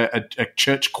a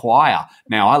church choir.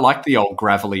 Now, I like the old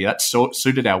gravelly. That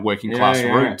suited our working class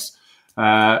roots.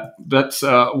 But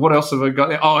what else have I got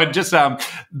there? Oh, just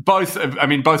both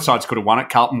sides could have won it.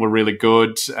 Carlton were really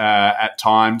good at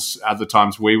times. Other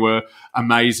times we were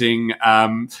amazing.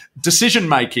 Decision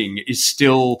making is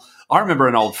still I remember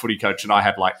an old footy coach and I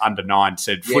had like under 9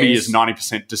 said footy is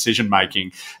 90% decision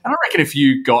making. And I reckon if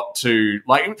you got to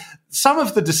like some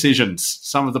of the decisions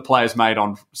some of the players made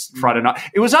on Friday night,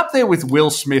 it was up there with Will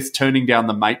Smith turning down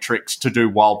the Matrix to do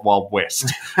Wild Wild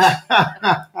West.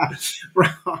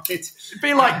 Right. It'd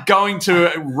be like going to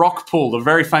Rockpool, the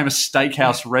very famous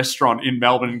steakhouse restaurant in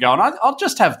Melbourne, and going, I'll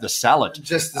just have the salad.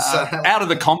 Just the salad. Out of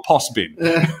the compost bin.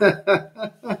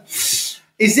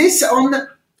 Is this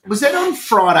was that on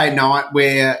Friday night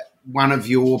where one of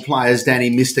your players, Danny,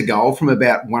 missed a goal from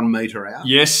about 1 metre out?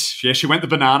 Yes, she went the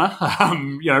banana.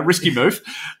 Risky move.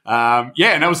 And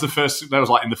that was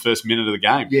like in the first minute of the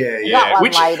game. That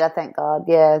one later, thank God.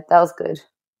 Yeah, that was good.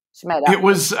 She made up. It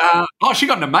was, she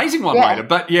got an amazing one later.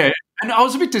 But and I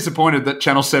was a bit disappointed that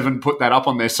Channel 7 put that up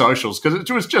on their socials because it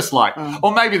was just like,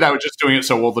 or maybe they were just doing it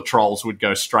so all the trolls would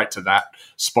go straight to that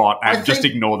spot and just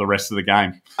ignore the rest of the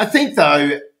game. I think,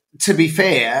 though, to be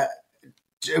fair,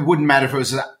 it wouldn't matter if it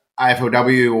was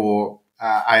AFLW or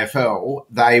AFL.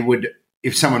 They would,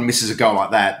 if someone misses a goal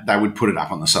like that, they would put it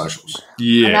up on the socials.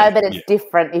 Yeah, I know, but it's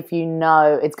different if you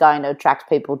know it's going to attract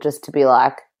people just to be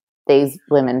like, these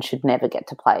women should never get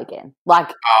to play again.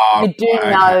 Like, you do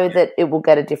know that it will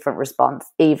get a different response,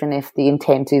 even if the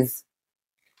intent is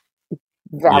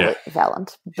valid.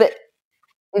 But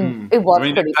it was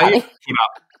pretty funny.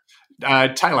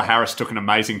 Taylor Harris took an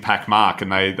amazing pack mark,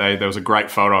 and there was a great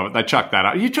photo of it. They chucked that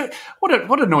up.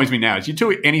 What annoys me now is you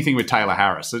do anything with Taylor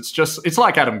Harris. It's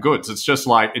like Adam Goods. It's just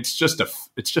a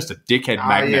dickhead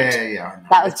magnet. Yeah.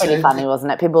 That was pretty funny,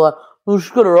 wasn't it? People were, well,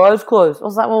 she's got her eyes closed. I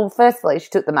was like, well, firstly, she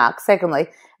took the mark. Secondly,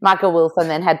 Michael Wilson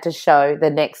then had to show the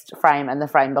next frame and the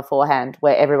frame beforehand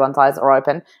where everyone's eyes are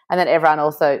open, and then everyone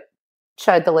also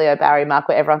showed the Leo Barry mark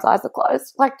where everyone's eyes are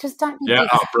closed. Like, just don't be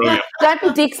dicks. Brilliant. Don't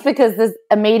be dicks because there's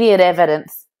immediate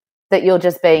evidence that you're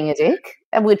just being a dick,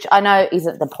 which I know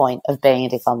isn't the point of being a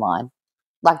dick online.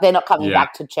 Like, they're not coming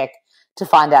back to check to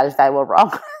find out if they were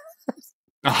wrong.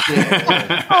 Have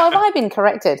I been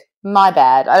corrected? My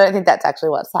bad. I don't think that's actually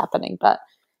what's happening. But,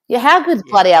 how good's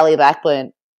bloody Ali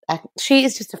Blackburn? She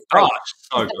is just a freak.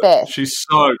 So good. She's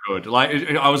so good. Like,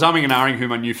 I was umming and ahhing who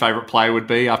my new favourite player would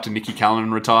be after Nikki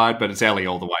Callanan retired, but it's Ellie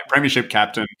all the way. Premiership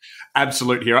captain,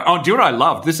 absolute hero. Oh, do you know what I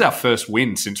loved? This is our first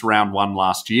win since round 1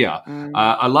 last year.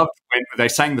 I loved when they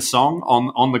sang the song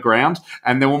on the ground,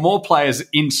 and there were more players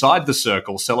inside the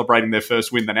circle celebrating their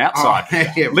first win than outside.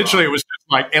 Literally, it was just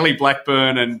like Ellie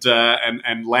Blackburn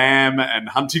and Lamb and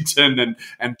Huntington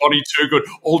and Bonnie Toogood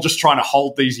all just trying to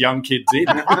hold these young kids in.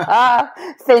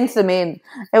 Fence them in.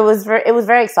 It was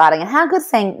very exciting. And how good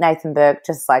seeing Nathan Burke,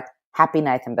 just like happy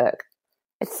Nathan Burke.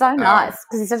 It's so nice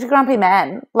because he's such a grumpy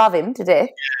man. Love him to death.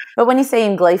 But when you see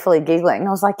him gleefully giggling,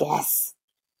 I was like, yes.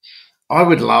 I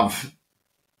would love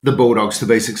the Bulldogs to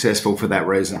be successful for that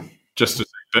reason. Just to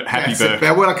see happy Burke.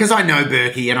 Well, because I know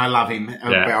Burkie and I love him.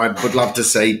 I would love to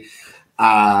see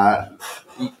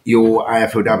your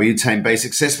AFLW team be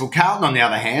successful. Carlton, on the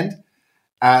other hand,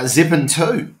 zipping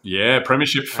 2. Yeah,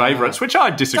 premiership favourites, which I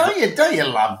disagree. Don't you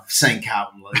love seeing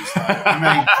Carlton lose, though? I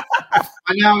mean,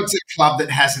 I know it's a club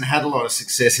that hasn't had a lot of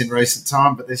success in recent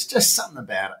time, but there's just something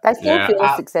about it. They still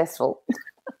feel successful.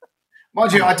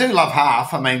 Mind you, I do love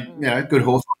Half. I mean, good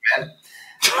horse man.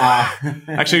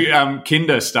 Actually,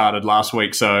 Kinder started last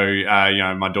week, so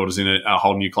my daughter's in a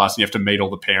whole new class, and you have to meet all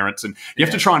the parents, and you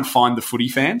have to try and find the footy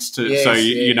fans who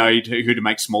to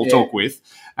make small talk with.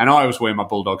 And I always wear my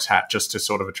Bulldogs hat just to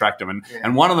sort of attract them.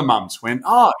 And one of the mums went,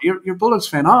 "Oh, you're a Bulldogs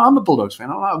fan? Oh, I'm a Bulldogs fan."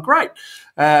 I'm like, "Oh, great."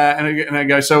 And I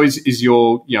go, "So is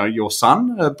your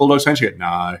son a Bulldogs fan?" She goes, "No."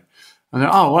 I go,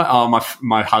 "Oh, what? Oh,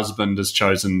 my husband has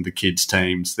chosen the kids'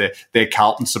 teams. They're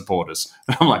Carlton supporters."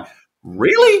 And I'm like,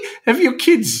 really? Have your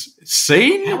kids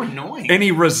seen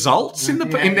any results in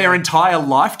their entire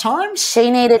lifetimes? She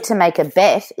needed to make a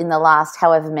bet in the last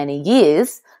however many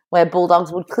years where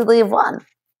Bulldogs would clearly have won.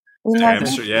 Damn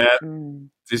straight, yeah.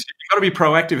 You've got to be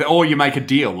proactive, or you make a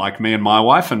deal like me and my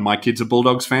wife, and my kids are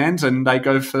Bulldogs fans, and they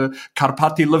go for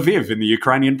Karpaty Lviv in the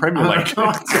Ukrainian Premier League.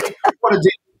 What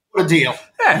a deal.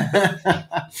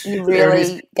 Yeah. You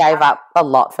really gave up a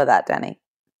lot for that, Danny.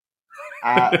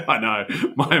 I know.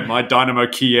 My Dynamo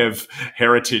Kiev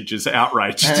heritage is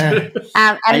outraged.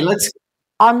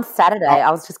 On Saturday,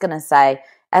 I was just going to say,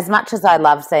 as much as I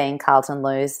love seeing Carlton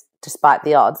lose despite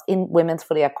the odds, in women's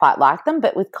footy I quite like them,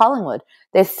 but with Collingwood,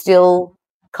 they're still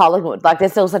Collingwood. Like, they're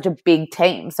still such a big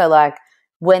team. So, like,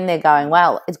 when they're going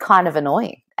well, it's kind of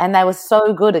annoying. And they were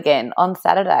so good again on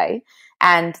Saturday,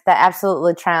 and they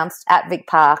absolutely trounced at Vic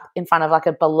Park in front of, like,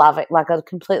 a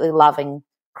completely loving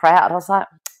crowd. I was like,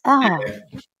 oh.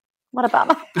 What a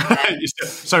bummer.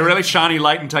 So really, Shani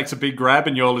Layton takes a big grab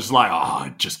and you're just like,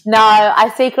 No,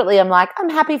 I secretly am like, I'm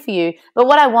happy for you. But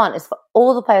what I want is for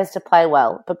all the players to play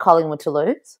well, but Collingwood to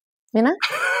lose, you know?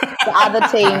 The other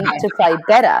team to play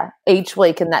better each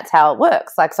week, and that's how it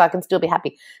works. Like, so I can still be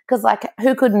happy. Because, like,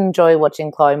 who could enjoy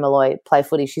watching Chloe Molloy play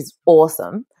footy? She's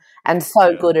awesome and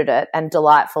so good at it and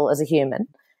delightful as a human.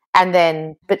 And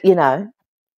then, but, you know,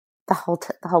 the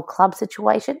whole club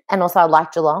situation. And also I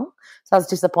like Geelong, so I was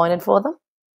disappointed for them.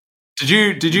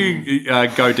 Did you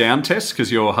go down, Tess,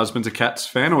 because your husband's a Cats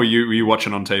fan, or were you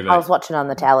watching on TV? I was watching on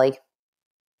the tally.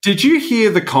 Did you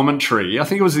hear the commentary? I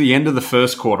think it was the end of the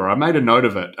first quarter. I made a note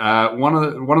of it. One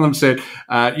of them said,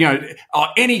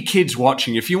 any kids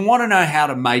watching, if you want to know how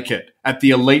to make it at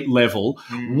the elite level,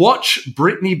 watch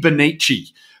Brittany Benici,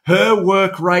 her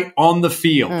work rate on the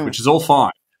field, which is all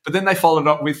fine. But then they followed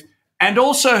up with, and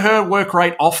also her work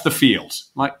rate off the field.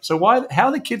 Like, so how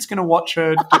are the kids going to watch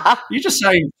her? You're just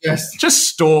saying, just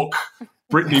stalk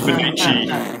Brittany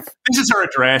Benici. This is her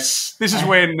address. This is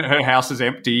when her house is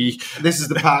empty. This is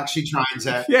the park she trains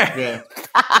at. Yeah.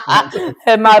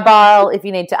 Her mobile, if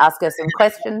you need to ask her some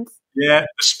questions. Yeah, the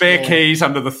spare keys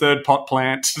under the third pot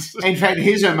plant. In fact,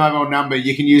 here's her mobile number.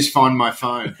 You can use Find My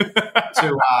Phone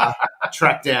to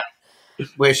track down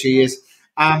where she is.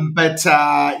 Collingwood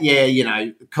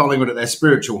at their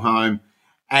spiritual home,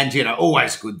 and,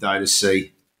 always good, though, to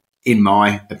see, in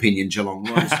my opinion, Geelong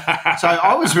lose. So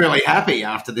I was really happy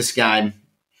after this game.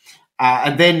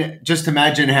 And then just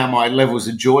imagine how my levels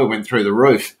of joy went through the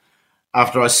roof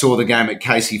after I saw the game at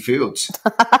Casey Fields.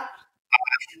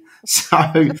 So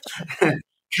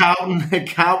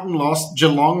Carlton lost,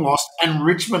 Geelong lost, and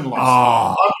Richmond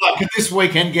lost. I'm like, could this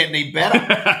weekend get any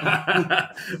better?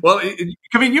 Well,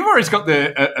 I mean, you've always got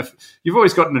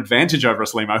an advantage over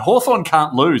us, Limo. Hawthorn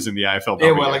can't lose in the AFLW.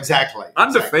 Yeah, well, exactly.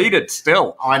 Undefeated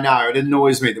still. I know. It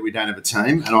annoys me that we don't have a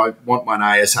team, and I want one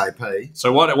ASAP.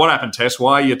 So what happened, Tess?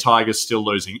 Why are your Tigers still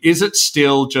losing? Is it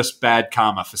still just bad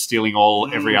karma for stealing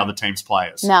every other team's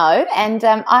players? No, and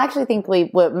I actually think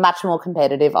we were much more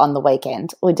competitive on the weekend.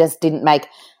 We just didn't make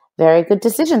very good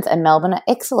decisions, and Melbourne are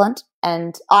excellent.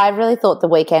 And I really thought the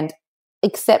weekend,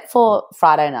 except for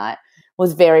Friday night,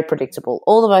 was very predictable.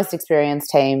 All the most experienced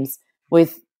teams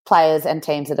with players and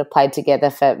teams that have played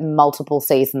together for multiple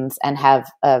seasons and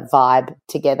have a vibe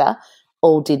together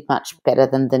all did much better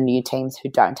than the new teams who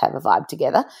don't have a vibe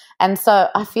together. And so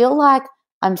I feel like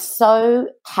I'm so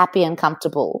happy and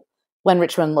comfortable when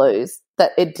Richmond lose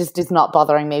that it just is not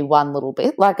bothering me one little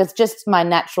bit. Like, it's just my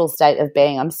natural state of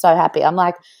being. I'm so happy. I'm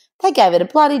like, they gave it a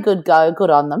bloody good go,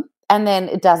 good on them. And then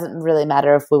it doesn't really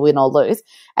matter if we win or lose.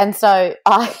 And so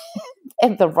I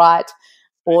am the right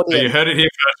audience. So you heard it here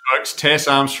first, folks. Tess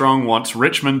Armstrong wants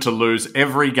Richmond to lose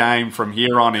every game from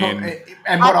here on in.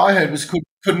 And what I heard was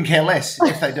couldn't care less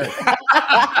if they do.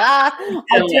 I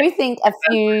do think a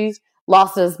few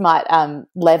losses might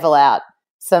level out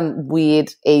some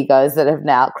weird egos that have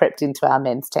now crept into our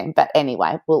men's team. But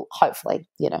anyway, we'll hopefully,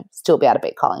 still be able to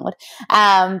beat Collingwood.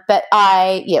 But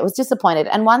I was disappointed.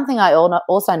 And one thing I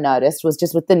also noticed was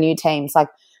just with the new teams, like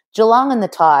Geelong and the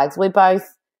Tigers, we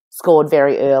both scored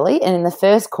very early. And in the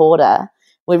first quarter,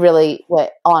 we really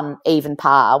were on even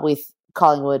par with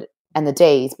Collingwood and the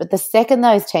Ds. But the second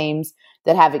those teams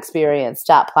that have experience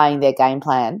start playing their game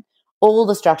plan, all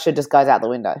the structure just goes out the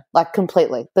window, like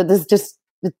completely.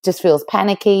 It just feels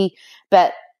panicky.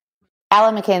 But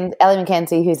Ellie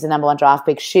McKenzie, who's the number one draft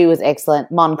pick, she was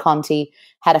excellent. Mon Conti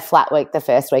had a flat week the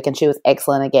first week, and she was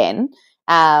excellent again.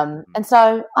 And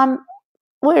so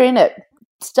we're in it.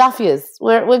 Stuff yous.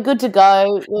 We're good to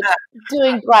go. We're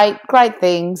doing great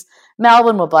things.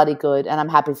 Melbourne were bloody good, and I'm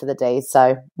happy for the D's.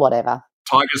 So whatever.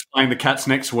 Tigers playing the Cats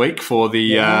next week for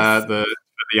the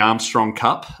Armstrong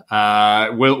Cup.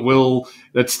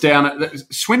 That's down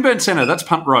at Swinburne Centre. That's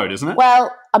Punt Road, isn't it?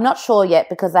 Well, I'm not sure yet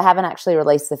because they haven't actually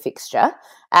released the fixture.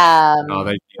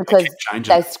 Because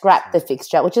they scrapped the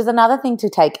fixture, which is another thing to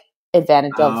take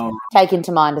advantage of, take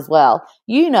into mind as well.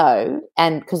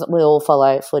 And because we all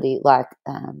follow footy like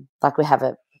we have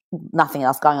nothing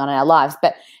else going on in our lives,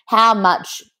 but how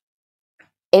much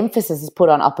emphasis is put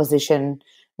on opposition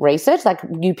research. Like,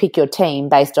 you pick your team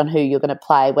based on who you're going to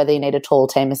play, whether you need a tall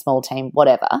team, a small team,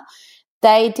 whatever.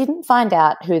 They didn't find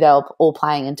out who they were all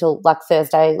playing until like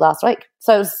Thursday last week.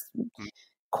 So it was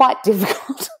quite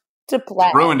difficult to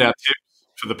play. Ruined our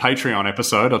tips for the Patreon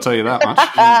episode, I'll tell you that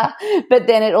much. But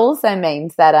then it also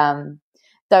means that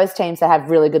those teams that have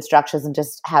really good structures and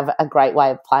just have a great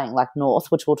way of playing, like North,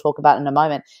 which we'll talk about in a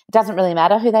moment, it doesn't really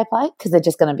matter who they play because they're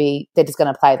just going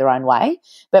to play their own way.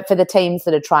 But for the teams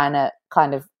that are trying to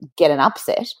kind of get an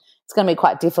upset, it's going to be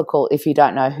quite difficult if you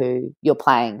don't know who you're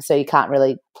playing. So you can't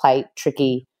really play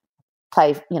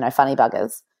funny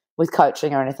buggers with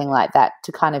coaching or anything like that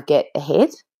to kind of get ahead.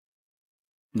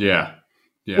 Yeah.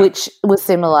 Which was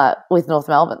similar with North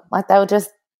Melbourne. Like they're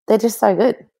just so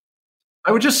good.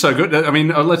 They were just so good. I mean,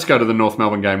 let's go to the North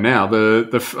Melbourne game now.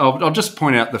 I'll just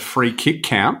point out the free kick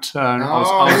count. Here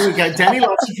we go. Danny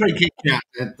loves the free kick count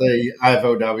at the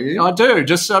AFLW. I do.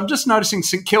 I'm just noticing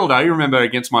St Kilda. You remember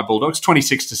against my Bulldogs,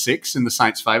 26-6 in the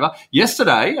Saints' favour.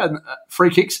 Yesterday, free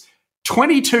kicks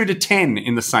 22-10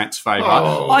 in the Saints' favour.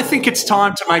 Oh. I think it's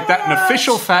time to make that an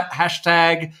official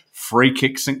hashtag. Free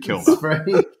kick St Kilda.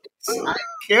 Free St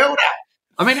Kilda.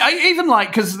 I mean, even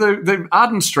because the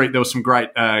Arden Street, there were some great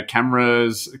camera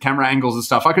angles and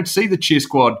stuff. I could see the cheer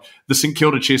squad, the St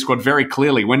Kilda cheer squad, very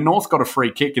clearly. When North got a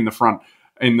free kick in the front,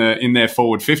 in their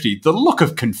forward 50, the look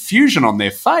of confusion on their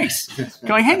face,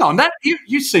 going, "Hang on, that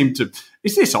you seem to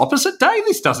is this opposite day?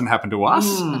 This doesn't happen to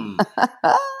us."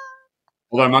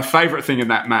 Although my favourite thing in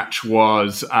that match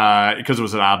was, because it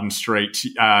was at Arden Street,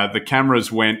 the cameras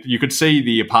went, you could see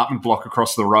the apartment block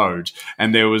across the road,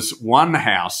 and there was one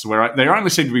house where there only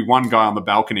seemed to be one guy on the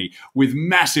balcony with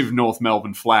massive North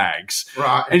Melbourne flags.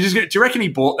 Right. And do you reckon he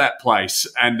bought that place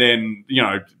and then,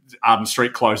 Arden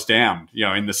Street closed down,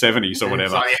 in the 70s or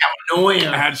whatever? It's like, how annoying.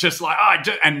 And it's just like,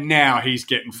 and now he's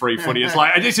getting free footy. It's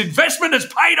like, this investment has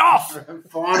paid off.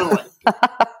 Finally.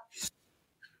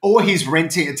 Or he's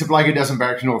renting, it's a bloke who doesn't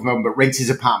barrack in North Melbourne, but rents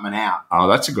his apartment out. Oh,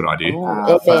 that's a good idea.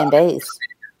 Airbnbs.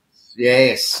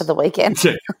 Yes. For the weekend.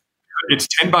 It's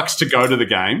 $10 to go to the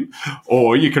game,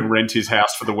 or you can rent his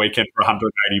house for the weekend for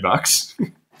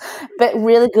 $180. But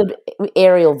really good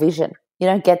aerial vision. You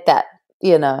don't get that,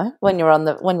 when you're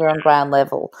on ground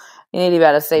level. You need to be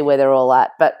able to see where they're all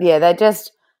at. But yeah,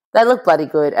 they look bloody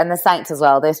good. And the Saints as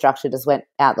well, their structure just went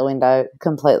out the window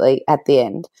completely at the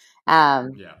end.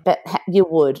 But you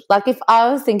would. Like if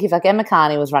I was thinking, if Emma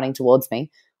Carney was running towards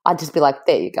me, I'd just be like,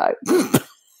 there you go.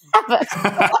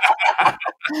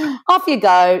 Off you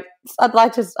go. I'd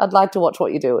like to watch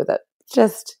what you do with it.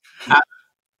 Just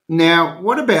now,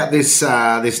 what about this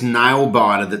nail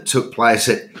biter that took place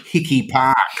at Hickey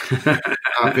Park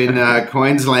up in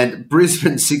Queensland?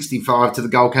 Brisbane 65 to the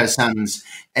Gold Coast Suns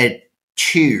at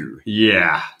Kew.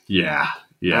 Yeah.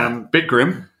 Bit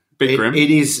grim. It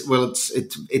is. Well,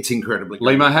 it's incredibly grim.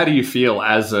 Lima, how do you feel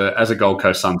as a Gold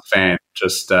Coast Suns fan?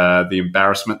 Just the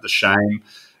embarrassment, the shame.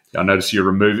 I notice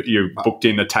you booked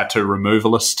in a tattoo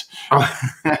removalist.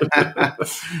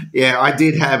 Yeah, I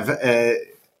did have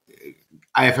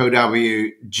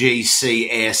AFLW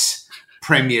GCS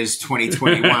Premiers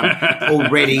 2021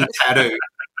 already tattooed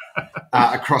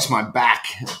across my back,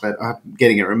 but I'm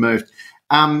getting it removed.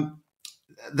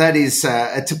 That is,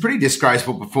 it's a pretty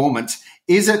disgraceful performance.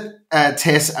 Is it,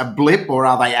 Tess, a blip, or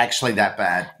are they actually that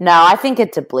bad? No, I think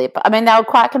it's a blip. I mean, they were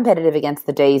quite competitive against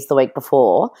the D's the week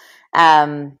before.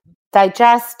 They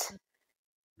just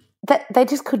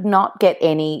could not get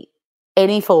any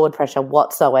forward pressure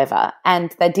whatsoever,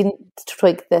 and they didn't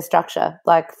tweak their structure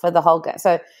for the whole game.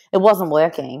 So it wasn't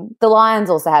working. The Lions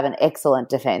also have an excellent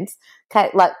defence.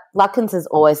 Lutkins is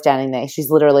always standing there. She's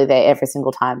literally there every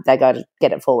single time they go to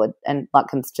get it forward, and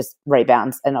Lutkins just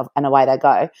rebounds and away they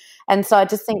go. And so I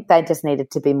just think they just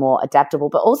needed to be more adaptable.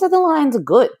 But also the Lions are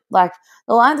good. The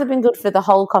Lions have been good for the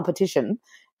whole competition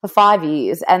for 5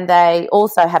 years, and they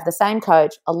also have the same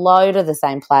coach, a load of the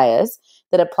same players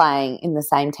that are playing in the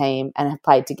same team and have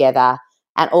played together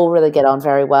and all really get on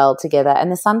very well together. And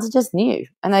the Suns are just new,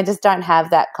 and they just don't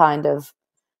have that kind of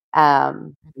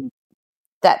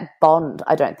that bond,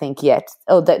 I don't think, yet.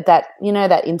 Or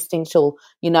that instinctual,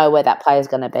 where that player's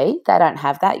going to be. They don't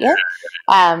have that yet.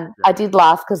 I did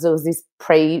laugh because there was this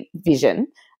pre-vision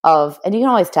of, and you can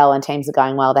always tell when teams are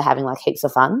going well, they're having heaps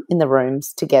of fun in the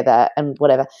rooms together and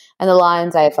whatever. And the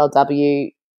Lions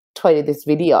AFLW tweeted this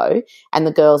video, and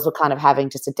the girls were kind of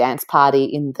having just a dance party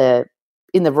in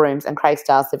the rooms, and Craig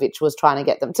Starcevich was trying to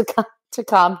get them to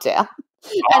calm down.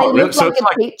 And it looked like a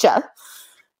picture.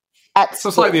 So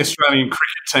it's like the Australian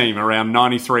cricket team around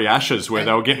 93 Ashes, where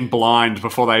they were getting blind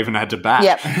before they even had to bat.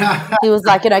 Yep. He was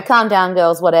like, calm down,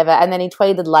 girls, whatever. And then he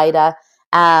tweeted later,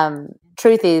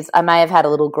 truth is, I may have had a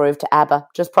little groove to ABBA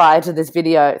just prior to this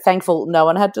video. Thankful no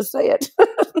one had to see it.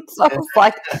 So I was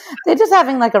like, they're just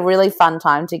having a really fun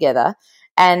time together.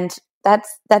 And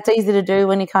that's easy to do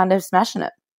when you're kind of smashing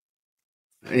it.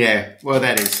 Yeah, well,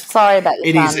 that is. Sorry about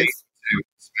your Suns. It is easy to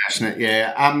smashing it,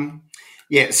 yeah.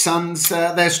 Yeah, Suns,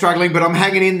 they're struggling, but I'm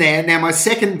hanging in there. Now, my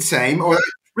second team, or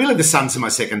Really, the Suns are my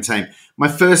second team. My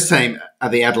first team are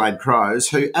the Adelaide Crows,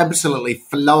 who absolutely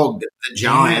flogged the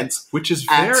Giants. Which is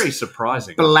very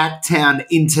surprising. Blacktown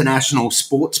International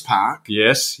Sports Park.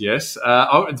 Yes.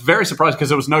 It's very surprising because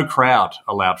there was no crowd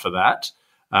allowed for that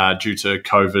due to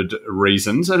COVID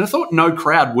reasons. And I thought no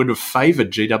crowd would have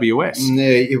favoured GWS.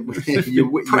 Yeah,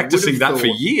 you practicing that for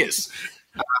years.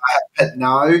 But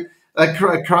no.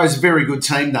 Crows, a very good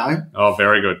team, though. Oh,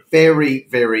 very good. Very,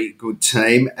 very good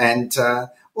team. And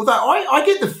although I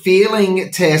get the feeling,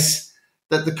 Tess,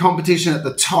 that the competition at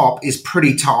the top is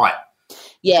pretty tight.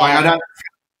 Yeah. I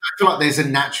feel like there's a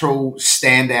natural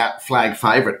standout flag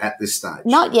favourite at this stage.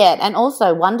 Not yet. And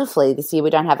also, wonderfully, this year we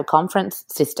don't have a conference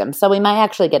system. So we may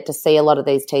actually get to see a lot of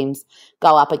these teams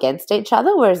go up against each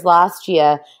other, whereas last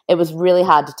year it was really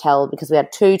hard to tell because we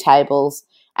had two tables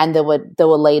and there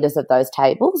were leaders of those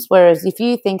tables. Whereas if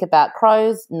you think about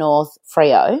Crows, North,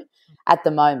 Freo at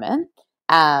the moment,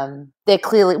 they're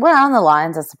clearly, we're on the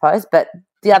Lions, I suppose, but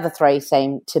the other three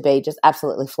seem to be just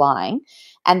absolutely flying.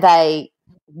 And they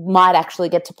might actually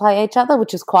get to play each other,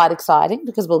 which is quite exciting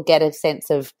because we'll get a sense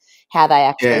of how they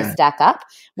actually stack up.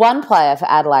 One player for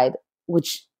Adelaide,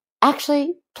 which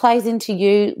actually plays into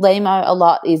you, Limo, a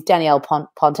lot, is Danielle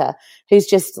Ponta, who's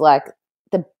just like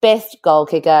the best goal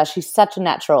kicker. She's such a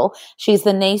natural. She's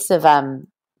the niece of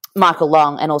Michael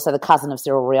Long and also the cousin of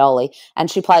Cyril Rioli,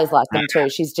 and she plays like them too.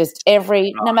 She's just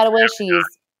no matter where she is,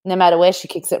 no matter where she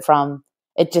kicks it from,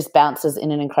 it just bounces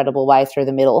in an incredible way through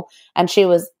the middle. And she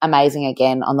was amazing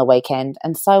again on the weekend.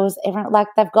 And so was everyone. Like,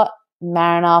 they've got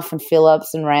Marinoff and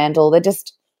Phillips and Randall. They're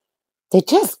just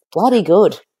bloody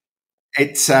good.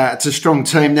 It's a strong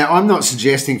team. Now, I'm not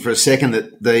suggesting for a second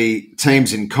that the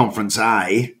teams in Conference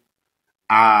A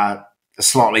are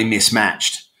slightly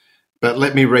mismatched, but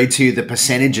let me read to you the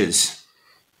percentages.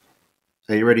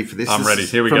 Are you ready for this? I'm ready.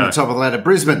 Here we go. From the top of the ladder.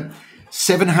 Brisbane,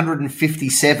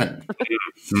 757.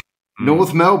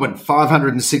 North Melbourne,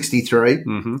 563.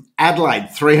 Mm-hmm. Adelaide,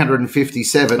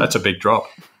 357. That's a big drop.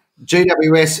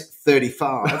 GWS,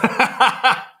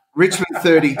 35. Richmond,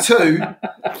 32. Gold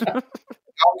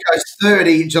Coast,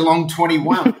 30. Geelong,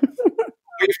 21.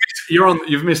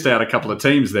 You've missed out a couple of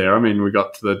teams there. I mean, we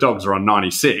got the Dogs are on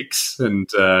 96, and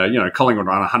Collingwood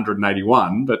are on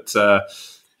 181. But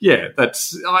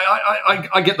that's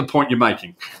I get the point you're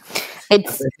making.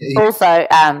 It's also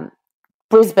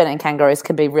Brisbane and Kangaroos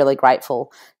can be really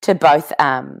grateful to both.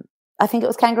 I think it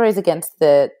was Kangaroos against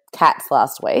the Cats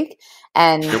last week,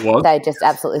 and they just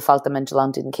absolutely flogged them, and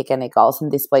Geelong didn't kick any goals.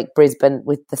 And this week, Brisbane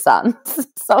with the Suns.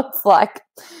 So it's like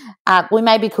we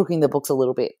may be cooking the books a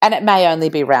little bit, and it may only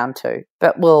be round 2,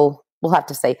 but we'll have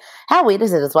to see. How weird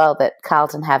is it as well that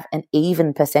Carlton have an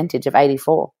even percentage of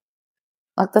 84?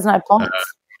 Like, there's no points.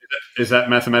 Is that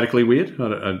mathematically weird?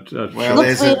 Well, it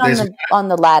looks weird on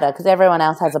the ladder because everyone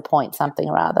else has a point something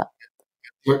or other.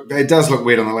 It does look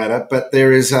weird on the ladder, but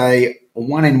there is a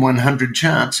 1 in 100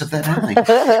 chance of that happening.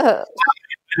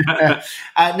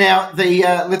 Now,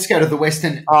 let's go to the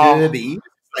Western Derby.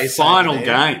 Final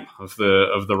game of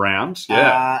the round.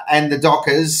 Yeah, and the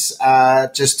Dockers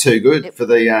are just too good for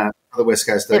the West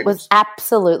Coast Eagles. It was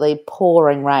absolutely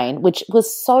pouring rain, which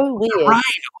was so weird. Rain.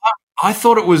 I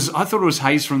thought it was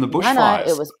haze from the bushfires. No,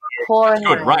 it was pouring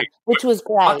rain, which was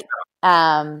great.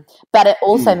 But it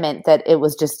also meant that it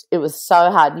was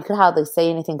so hard. You could hardly see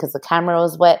anything because the camera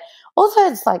was wet. Also,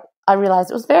 it's like I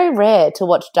realised it was very rare to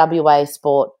watch WA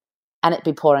sport and it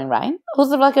be pouring rain. It was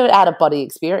like an out-of-body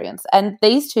experience. And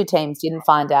these two teams didn't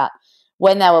find out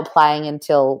when they were playing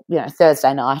until,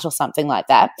 Thursday night or something like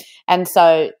that. And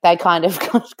so they kind of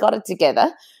got it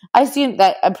together. I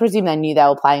presume they knew they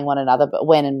were playing one another, but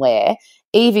when and where.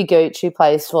 Evie Gooch, who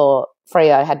plays for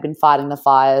Freo, had been fighting the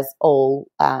fires all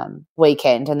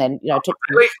weekend, and then took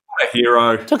a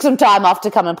hero. Took some time off to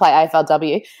come and play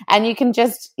AFLW. And you can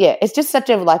it's just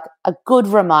such a good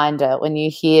reminder when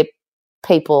you hear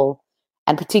people,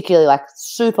 and particularly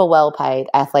super well paid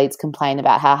athletes, complain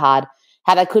about how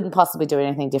they couldn't possibly do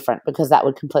anything different because that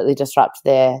would completely disrupt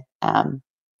their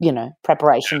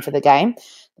preparation for the game.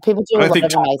 People do a lot of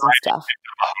amazing stuff.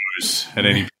 At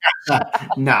any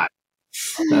no.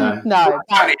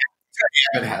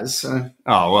 It has. So.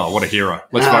 Oh well, what a hero!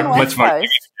 Let's vote.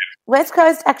 West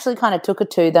Coast actually kind of took it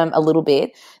to them a little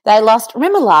bit. They lost.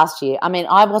 Remember last year? I mean,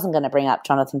 I wasn't going to bring up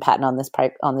Jonathan Patton on this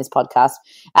podcast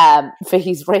for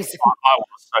his recent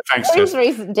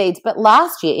recent deeds, but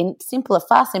last year, in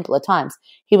far simpler times,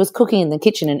 he was cooking in the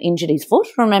kitchen and injured his foot.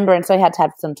 Remember, and so he had to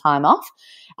have some time off.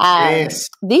 Yes.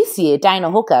 This year, Dana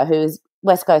Hooker, who's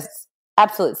West Coast's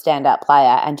absolute standout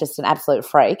player and just an absolute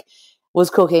freak, was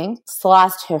cooking,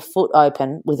 sliced her foot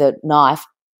open with a knife,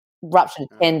 ruptured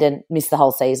a tendon, missed the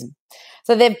whole season.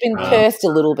 So they've been cursed a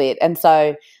little bit. And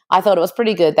so I thought it was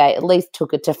pretty good they at least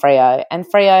took it to Freo. And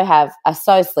Freo are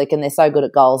so slick and they're so good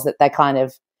at goals that they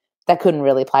couldn't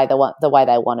really play the way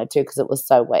they wanted to because it was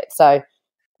so wet. So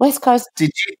West Coast,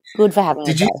 good for having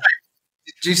Did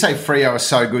you say Freo are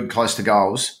so good close to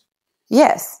goals?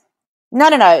 Yes.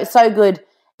 No. So good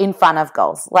in front of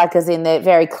goals, like as in they're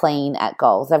very clean at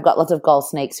goals. They've got lots of goal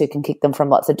sneaks who can kick them from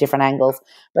lots of different angles,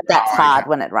 but that's hard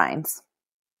when it rains.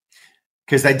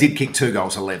 Because they did kick 2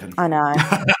 goals, 11. I know.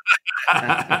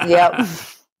 Yep.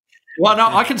 Well, no,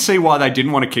 I can see why they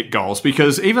didn't want to kick goals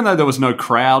because even though there was no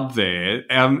crowd there,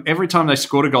 every time they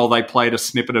scored a goal, they played a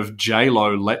snippet of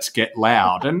J-Lo, Let's Get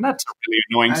Loud, and that's a really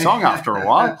annoying song after a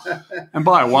while. And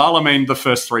by a while, I mean the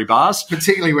first 3 bars.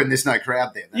 Particularly when there's no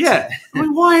crowd there. Yeah. I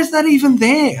mean, why is that even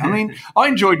there? I mean, I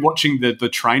enjoyed watching the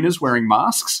trainers wearing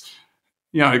masks.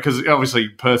 You know, because obviously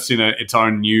Perth's in its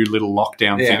own new little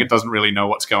lockdown thing. It doesn't really know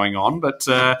what's going on. But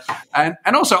and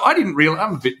also, I didn't really.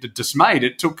 I'm a bit dismayed.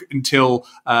 It took until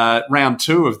round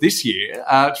 2 of this year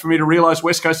for me to realise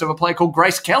West Coast have a player called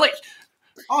Grace Kelly.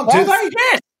 Oh, do they?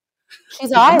 Yeah.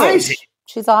 She's Irish. Amazing.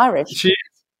 She's Irish.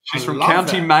 She's from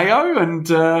County Mayo. And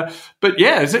but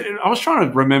yeah, I was trying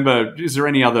to remember. Is there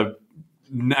any other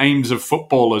names of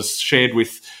footballers shared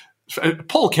with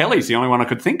Paul Kelly's the only one I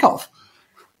could think of.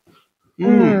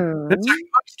 That's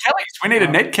Kelly's. We need a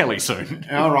Ned Kelly soon.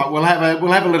 All right, we'll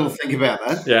have a little think about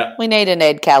that. Yeah, we need a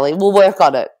Ned Kelly. We'll work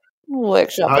on it. We'll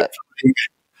workshop it.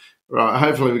 Right,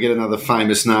 hopefully we get another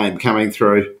famous name coming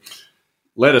through.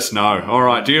 Let us know. All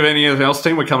right, do you have anything else,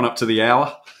 team? We're coming up to the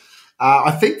hour.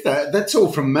 I think that's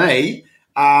all from me.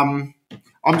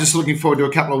 I'm just looking forward to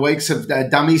a couple of weeks of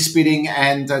dummy spitting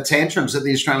and tantrums at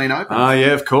the Australian Open.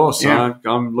 Yeah, of course. Yeah.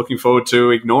 I'm looking forward to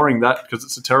ignoring that because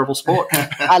it's a terrible sport.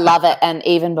 I love it. And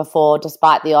even before,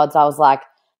 despite the odds, I was like,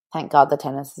 thank God the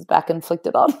tennis is back and flicked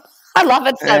it on. I love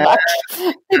it so much.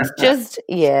 It's just,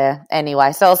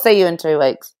 Anyway, so I'll see you in 2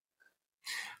 weeks.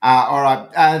 All right.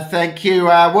 Thank you.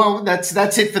 Well,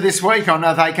 that's it for this week on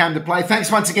They Came to Play.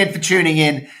 Thanks once again for tuning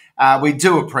in. We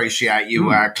do appreciate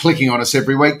you clicking on us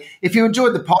every week. If you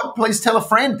enjoyed the pod, please tell a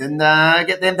friend and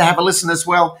get them to have a listen as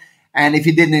well. And if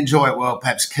you didn't enjoy it, well,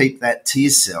 perhaps keep that to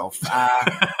yourself.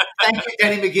 Thank you,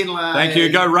 Danny McGinley. Thank you.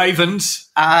 Go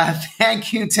Ravens.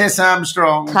 Thank you, Tess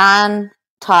Armstrong. Can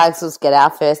Tigers get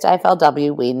our first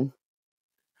AFLW win?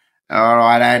 All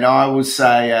right, and I will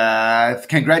say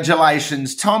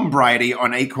congratulations, Tom Brady,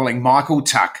 on equaling Michael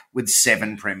Tuck with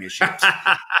 7 premierships.